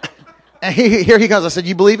 And here he comes. I said,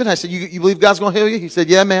 you believe it? I said, you believe God's going to heal you? He said,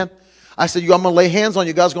 yeah, man. I said, I'm going to lay hands on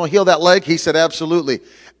you. God's going to heal that leg? He said, absolutely.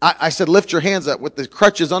 I said, lift your hands up. With the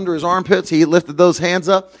crutches under his armpits, he lifted those hands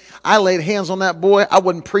up. I laid hands on that boy. I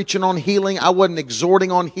wasn't preaching on healing. I wasn't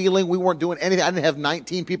exhorting on healing. We weren't doing anything. I didn't have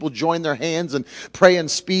 19 people join their hands and pray in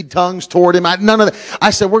speed tongues toward him. None of that. I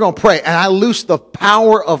said, we're going to pray. And I loosed the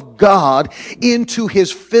power of God into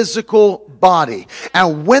his physical body.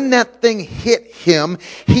 And when that thing hit him,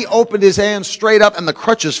 he opened his hands straight up and the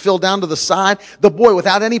crutches fell down to the side. The boy,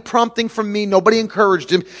 without any prompting from me, nobody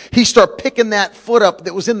encouraged him, he started picking that foot up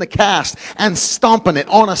that was in the cast and stomping it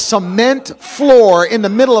on a cement floor in the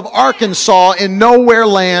middle of Arkansas in nowhere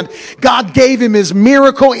land. God gave him his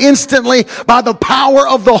miracle instantly by the power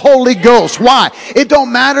of the Holy Ghost. Why? It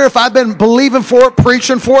don't matter if I've been believing for it,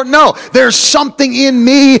 preaching for it. No, there's something in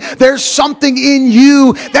me, there's something in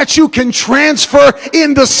you that you can transfer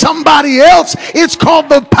into somebody else. It's called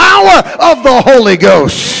the power of the Holy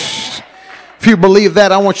Ghost. If you believe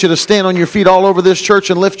that, I want you to stand on your feet all over this church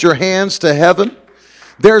and lift your hands to heaven.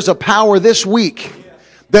 There's a power this week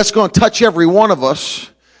that's going to touch every one of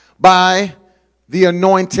us by the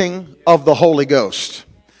anointing of the Holy Ghost.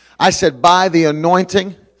 I said by the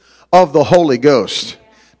anointing of the Holy Ghost.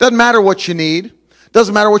 Doesn't matter what you need.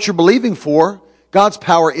 Doesn't matter what you're believing for. God's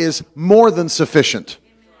power is more than sufficient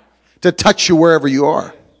to touch you wherever you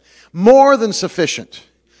are. More than sufficient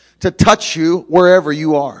to touch you wherever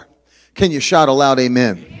you are. Can you shout aloud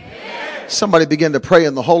amen? Amen. Somebody begin to pray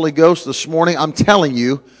in the Holy Ghost this morning. I'm telling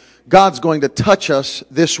you, God's going to touch us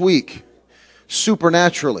this week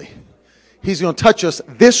supernaturally. He's going to touch us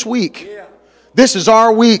this week. This is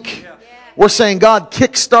our week. We're saying, God,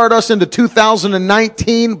 kickstart us into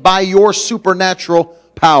 2019 by your supernatural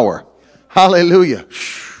power. Hallelujah.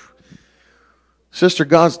 Sister,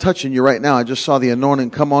 God's touching you right now. I just saw the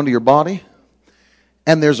anointing come onto your body.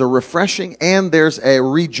 And there's a refreshing and there's a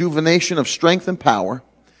rejuvenation of strength and power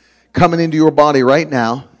coming into your body right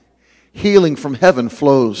now. Healing from heaven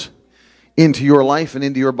flows into your life and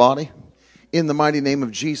into your body. In the mighty name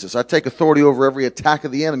of Jesus, I take authority over every attack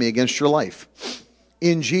of the enemy against your life.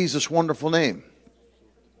 In Jesus' wonderful name.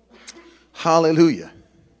 Hallelujah.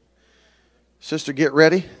 Sister, get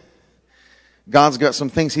ready. God's got some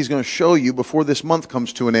things He's going to show you before this month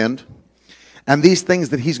comes to an end. And these things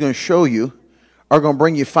that He's going to show you are going to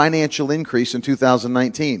bring you financial increase in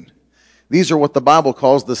 2019. These are what the Bible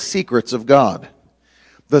calls the secrets of God.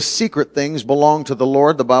 The secret things belong to the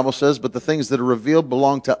Lord, the Bible says, but the things that are revealed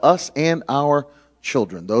belong to us and our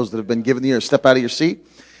children. Those that have been given the ear. Step out of your seat.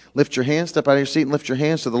 Lift your hands, step out of your seat and lift your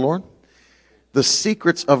hands to the Lord. The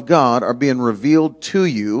secrets of God are being revealed to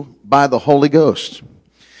you by the Holy Ghost.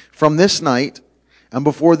 From this night and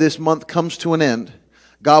before this month comes to an end,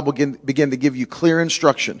 God will begin to give you clear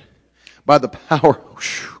instruction by the power,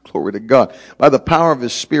 glory to God, by the power of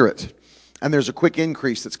His Spirit. And there's a quick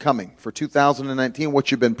increase that's coming for 2019,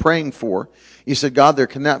 what you've been praying for. You said, God, there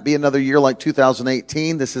cannot be another year like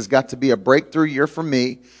 2018. This has got to be a breakthrough year for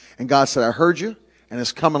me. And God said, I heard you. And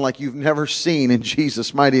it's coming like you've never seen in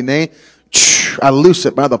Jesus' mighty name. I loose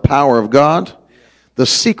it by the power of God. The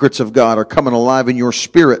secrets of God are coming alive in your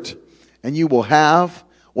spirit. And you will have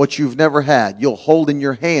what you've never had. You'll hold in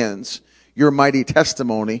your hands your mighty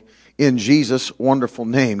testimony in Jesus' wonderful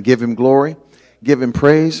name. Give Him glory. Give Him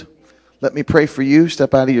praise. Let me pray for you.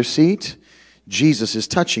 Step out of your seat. Jesus is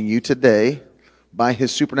touching you today by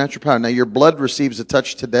His supernatural power. Now your blood receives a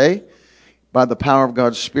touch today by the power of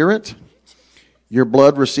God's Spirit. Your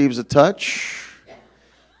blood receives a touch.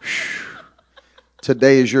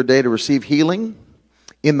 Today is your day to receive healing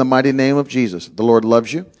in the mighty name of Jesus. The Lord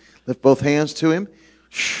loves you. Lift both hands to Him.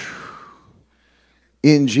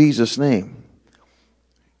 In Jesus' name.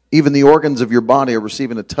 Even the organs of your body are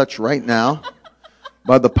receiving a touch right now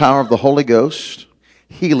by the power of the Holy Ghost.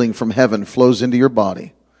 Healing from heaven flows into your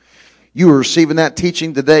body. You were receiving that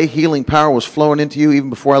teaching today. Healing power was flowing into you even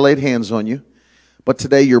before I laid hands on you. But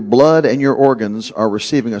today your blood and your organs are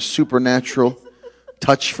receiving a supernatural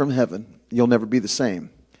touch from heaven. You'll never be the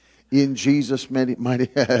same. In Jesus' mighty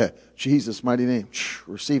Jesus' mighty name.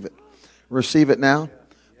 Receive it. Receive it now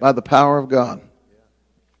by the power of God.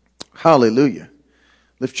 Hallelujah.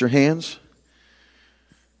 Lift your hands.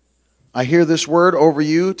 I hear this word over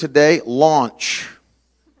you today. Launch.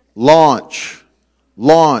 Launch.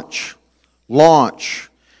 Launch. Launch.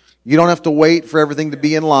 You don't have to wait for everything to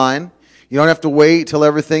be in line. You don't have to wait till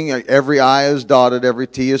every I is dotted, every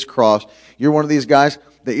T is crossed. You're one of these guys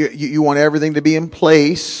that you want everything to be in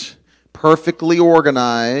place, perfectly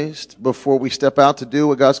organized before we step out to do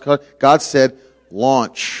what God's called. God said,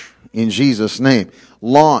 launch in Jesus' name.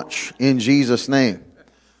 Launch in Jesus' name.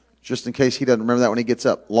 Just in case he doesn't remember that when he gets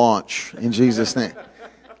up. Launch in Jesus' name.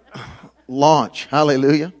 Launch.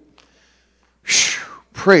 Hallelujah.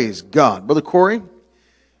 Praise God. Brother Corey,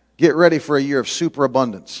 get ready for a year of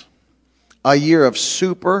superabundance. A year of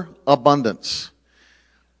superabundance.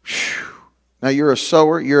 Now you're a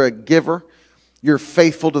sower, you're a giver, you're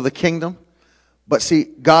faithful to the kingdom. But see,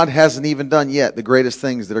 God hasn't even done yet the greatest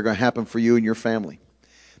things that are going to happen for you and your family.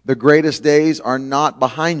 The greatest days are not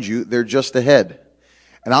behind you, they're just ahead.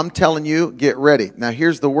 And I'm telling you, get ready. Now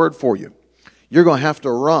here's the word for you. You're going to have to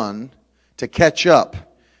run to catch up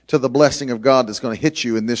to the blessing of God that's going to hit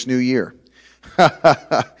you in this new year. You're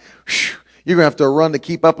going to have to run to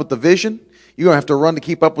keep up with the vision. You're going to have to run to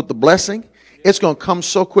keep up with the blessing. It's going to come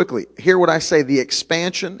so quickly. Hear what I say. The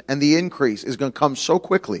expansion and the increase is going to come so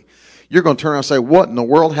quickly. You're going to turn around and say, what in the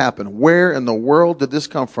world happened? Where in the world did this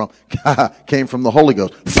come from? Came from the Holy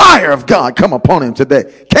Ghost. Fire of God come upon him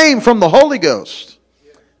today. Came from the Holy Ghost.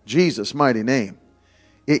 Jesus' mighty name.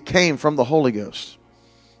 It came from the Holy Ghost.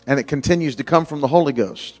 And it continues to come from the Holy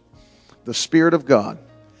Ghost. The Spirit of God.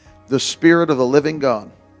 The Spirit of the living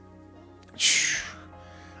God.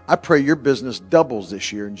 I pray your business doubles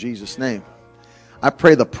this year in Jesus' name. I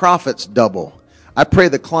pray the profits double. I pray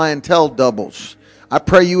the clientele doubles. I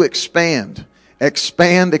pray you expand.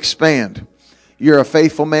 Expand, expand. You're a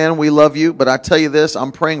faithful man. We love you. But I tell you this,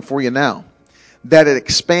 I'm praying for you now. That an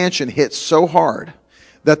expansion hits so hard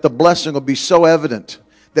that the blessing will be so evident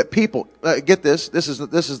that people, get this, this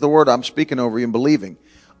is the word I'm speaking over you and believing.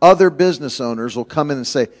 other business owners will come in and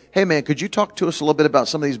say, hey man, could you talk to us a little bit about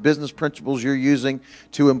some of these business principles you're using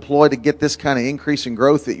to employ to get this kind of increase in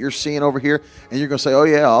growth that you're seeing over here? And you're going to say, oh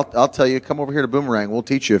yeah, I'll tell you, come over here to Boomerang. We'll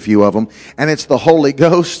teach you a few of them. And it's the Holy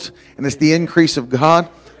Ghost and it's the increase of God.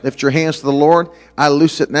 Lift your hands to the Lord. I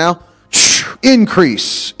loose it now.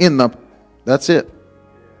 Increase in the, that's it.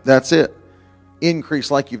 That's it. Increase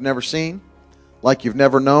like you've never seen, like you've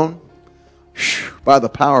never known, by the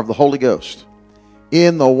power of the Holy Ghost.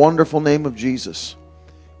 In the wonderful name of Jesus.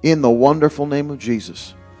 In the wonderful name of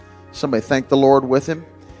Jesus. Somebody thank the Lord with him.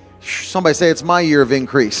 Somebody say, it's my year of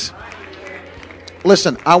increase.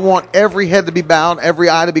 Listen, I want every head to be bowed, every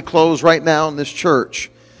eye to be closed right now in this church.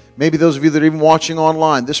 Maybe those of you that are even watching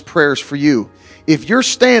online, this prayer is for you. If you're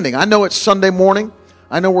standing, I know it's Sunday morning.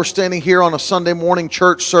 I know we're standing here on a Sunday morning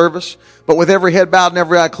church service, but with every head bowed and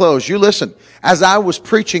every eye closed. You listen, as I was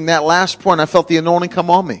preaching that last point, I felt the anointing come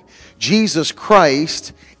on me. Jesus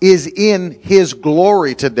Christ is in His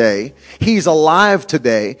glory today. He's alive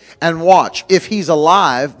today. And watch, if He's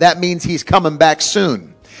alive, that means He's coming back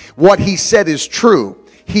soon. What He said is true.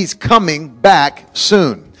 He's coming back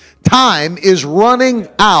soon. Time is running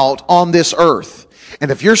out on this earth.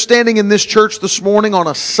 And if you're standing in this church this morning on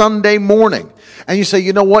a Sunday morning, and you say,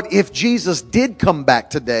 you know what, if Jesus did come back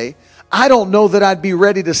today, I don't know that I'd be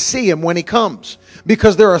ready to see Him when He comes.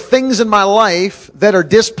 Because there are things in my life that are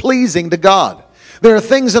displeasing to God. There are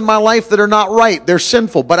things in my life that are not right. They're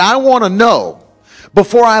sinful. But I want to know,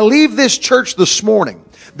 before I leave this church this morning,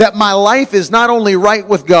 that my life is not only right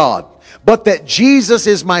with God, but that Jesus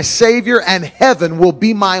is my Savior and heaven will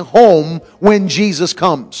be my home when Jesus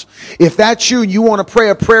comes. If that's you and you want to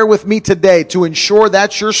pray a prayer with me today to ensure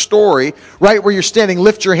that's your story, right where you're standing,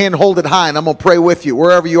 lift your hand, hold it high, and I'm going to pray with you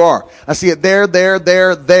wherever you are. I see it there, there,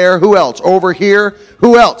 there, there. Who else? Over here.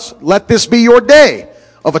 Who else? Let this be your day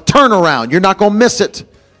of a turnaround. You're not going to miss it.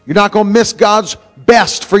 You're not going to miss God's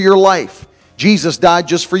best for your life. Jesus died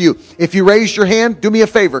just for you. If you raised your hand, do me a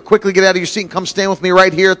favor. Quickly get out of your seat and come stand with me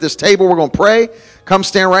right here at this table. We're going to pray. Come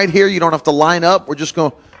stand right here. You don't have to line up. We're just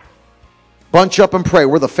going to bunch up and pray.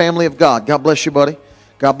 We're the family of God. God bless you, buddy.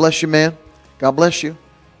 God bless you, man. God bless you.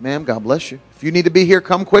 Ma'am, God bless you. If you need to be here,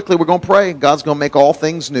 come quickly. We're going to pray. God's going to make all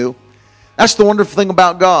things new. That's the wonderful thing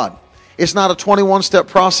about God. It's not a 21-step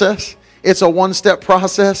process. It's a one-step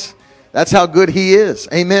process. That's how good He is.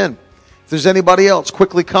 Amen. If there's anybody else,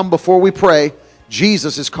 quickly come before we pray.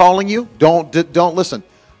 Jesus is calling you. Don't listen.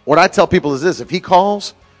 What I tell people is this. If He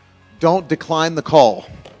calls, don't decline the call.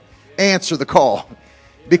 Answer the call.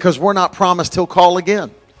 Because we're not promised He'll call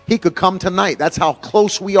again. He could come tonight. That's how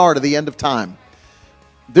close we are to the end of time.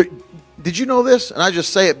 Did you know this? And I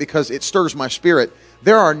just say it because it stirs my spirit.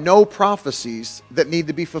 There are no prophecies that need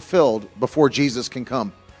to be fulfilled before Jesus can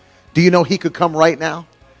come. Do you know He could come right now?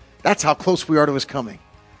 That's how close we are to His coming.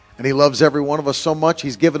 And He loves every one of us so much.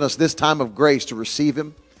 He's given us this time of grace to receive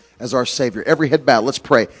Him as our Savior. Every head bowed. Let's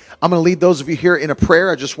pray. I'm going to lead those of you here in a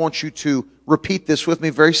prayer. I just want you to repeat this with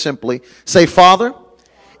me very simply. Say, Father,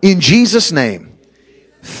 in Jesus' name,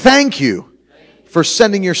 thank you for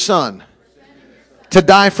sending your Son to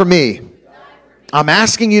die for me. I'm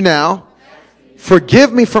asking you now,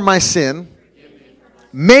 forgive me for my sin.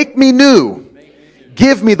 Make me new.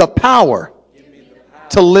 Give me the power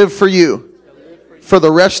to live for you for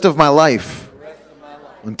the rest of my life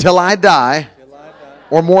until I die,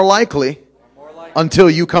 or more likely, until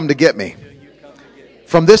you come to get me.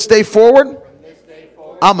 From this day forward,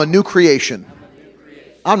 I'm a new creation.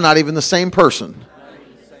 I'm not even the same person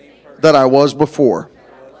that I was before.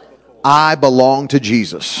 I belong to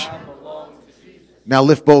Jesus. Now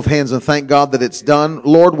lift both hands and thank God that it's done.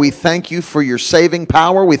 Lord, we thank you for your saving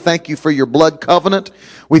power. We thank you for your blood covenant.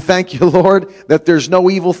 We thank you, Lord, that there's no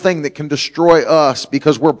evil thing that can destroy us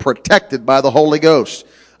because we're protected by the Holy Ghost.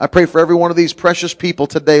 I pray for every one of these precious people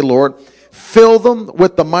today, Lord. Fill them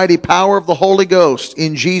with the mighty power of the Holy Ghost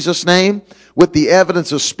in Jesus' name. With the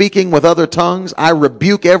evidence of speaking with other tongues, I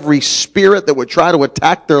rebuke every spirit that would try to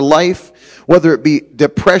attack their life. Whether it be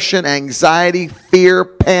depression, anxiety, fear,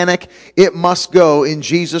 panic, it must go in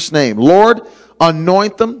Jesus' name. Lord,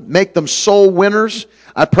 anoint them, make them soul winners.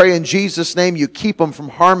 I pray in Jesus' name you keep them from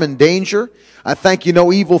harm and danger. I thank you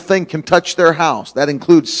no evil thing can touch their house. That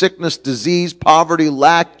includes sickness, disease, poverty,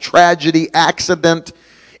 lack, tragedy, accident.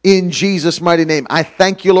 In Jesus' mighty name. I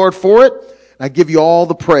thank you, Lord, for it. I give you all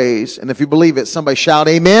the praise. And if you believe it, somebody shout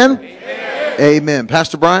amen. Amen. Amen.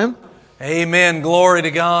 Pastor Brian? Amen. Glory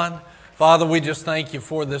to God. Father, we just thank you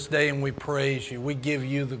for this day and we praise you. We give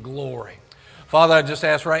you the glory. Father, I just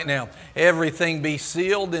ask right now, everything be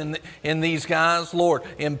sealed in these guys. Lord,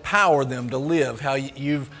 empower them to live how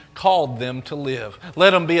you've called them to live.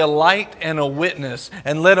 Let them be a light and a witness,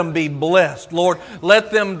 and let them be blessed. Lord,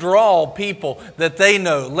 let them draw people that they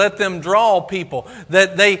know. Let them draw people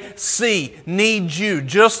that they see need you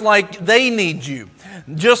just like they need you.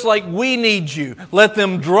 Just like we need you. Let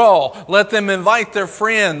them draw. Let them invite their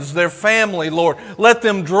friends, their family, Lord. Let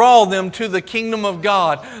them draw them to the kingdom of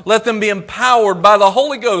God. Let them be empowered by the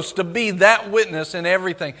Holy Ghost to be that witness in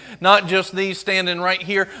everything. Not just these standing right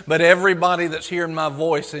here, but everybody that's hearing my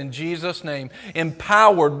voice in Jesus' name.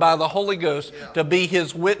 Empowered by the Holy Ghost to be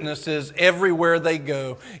His witnesses everywhere they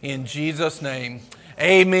go. In Jesus' name. Amen.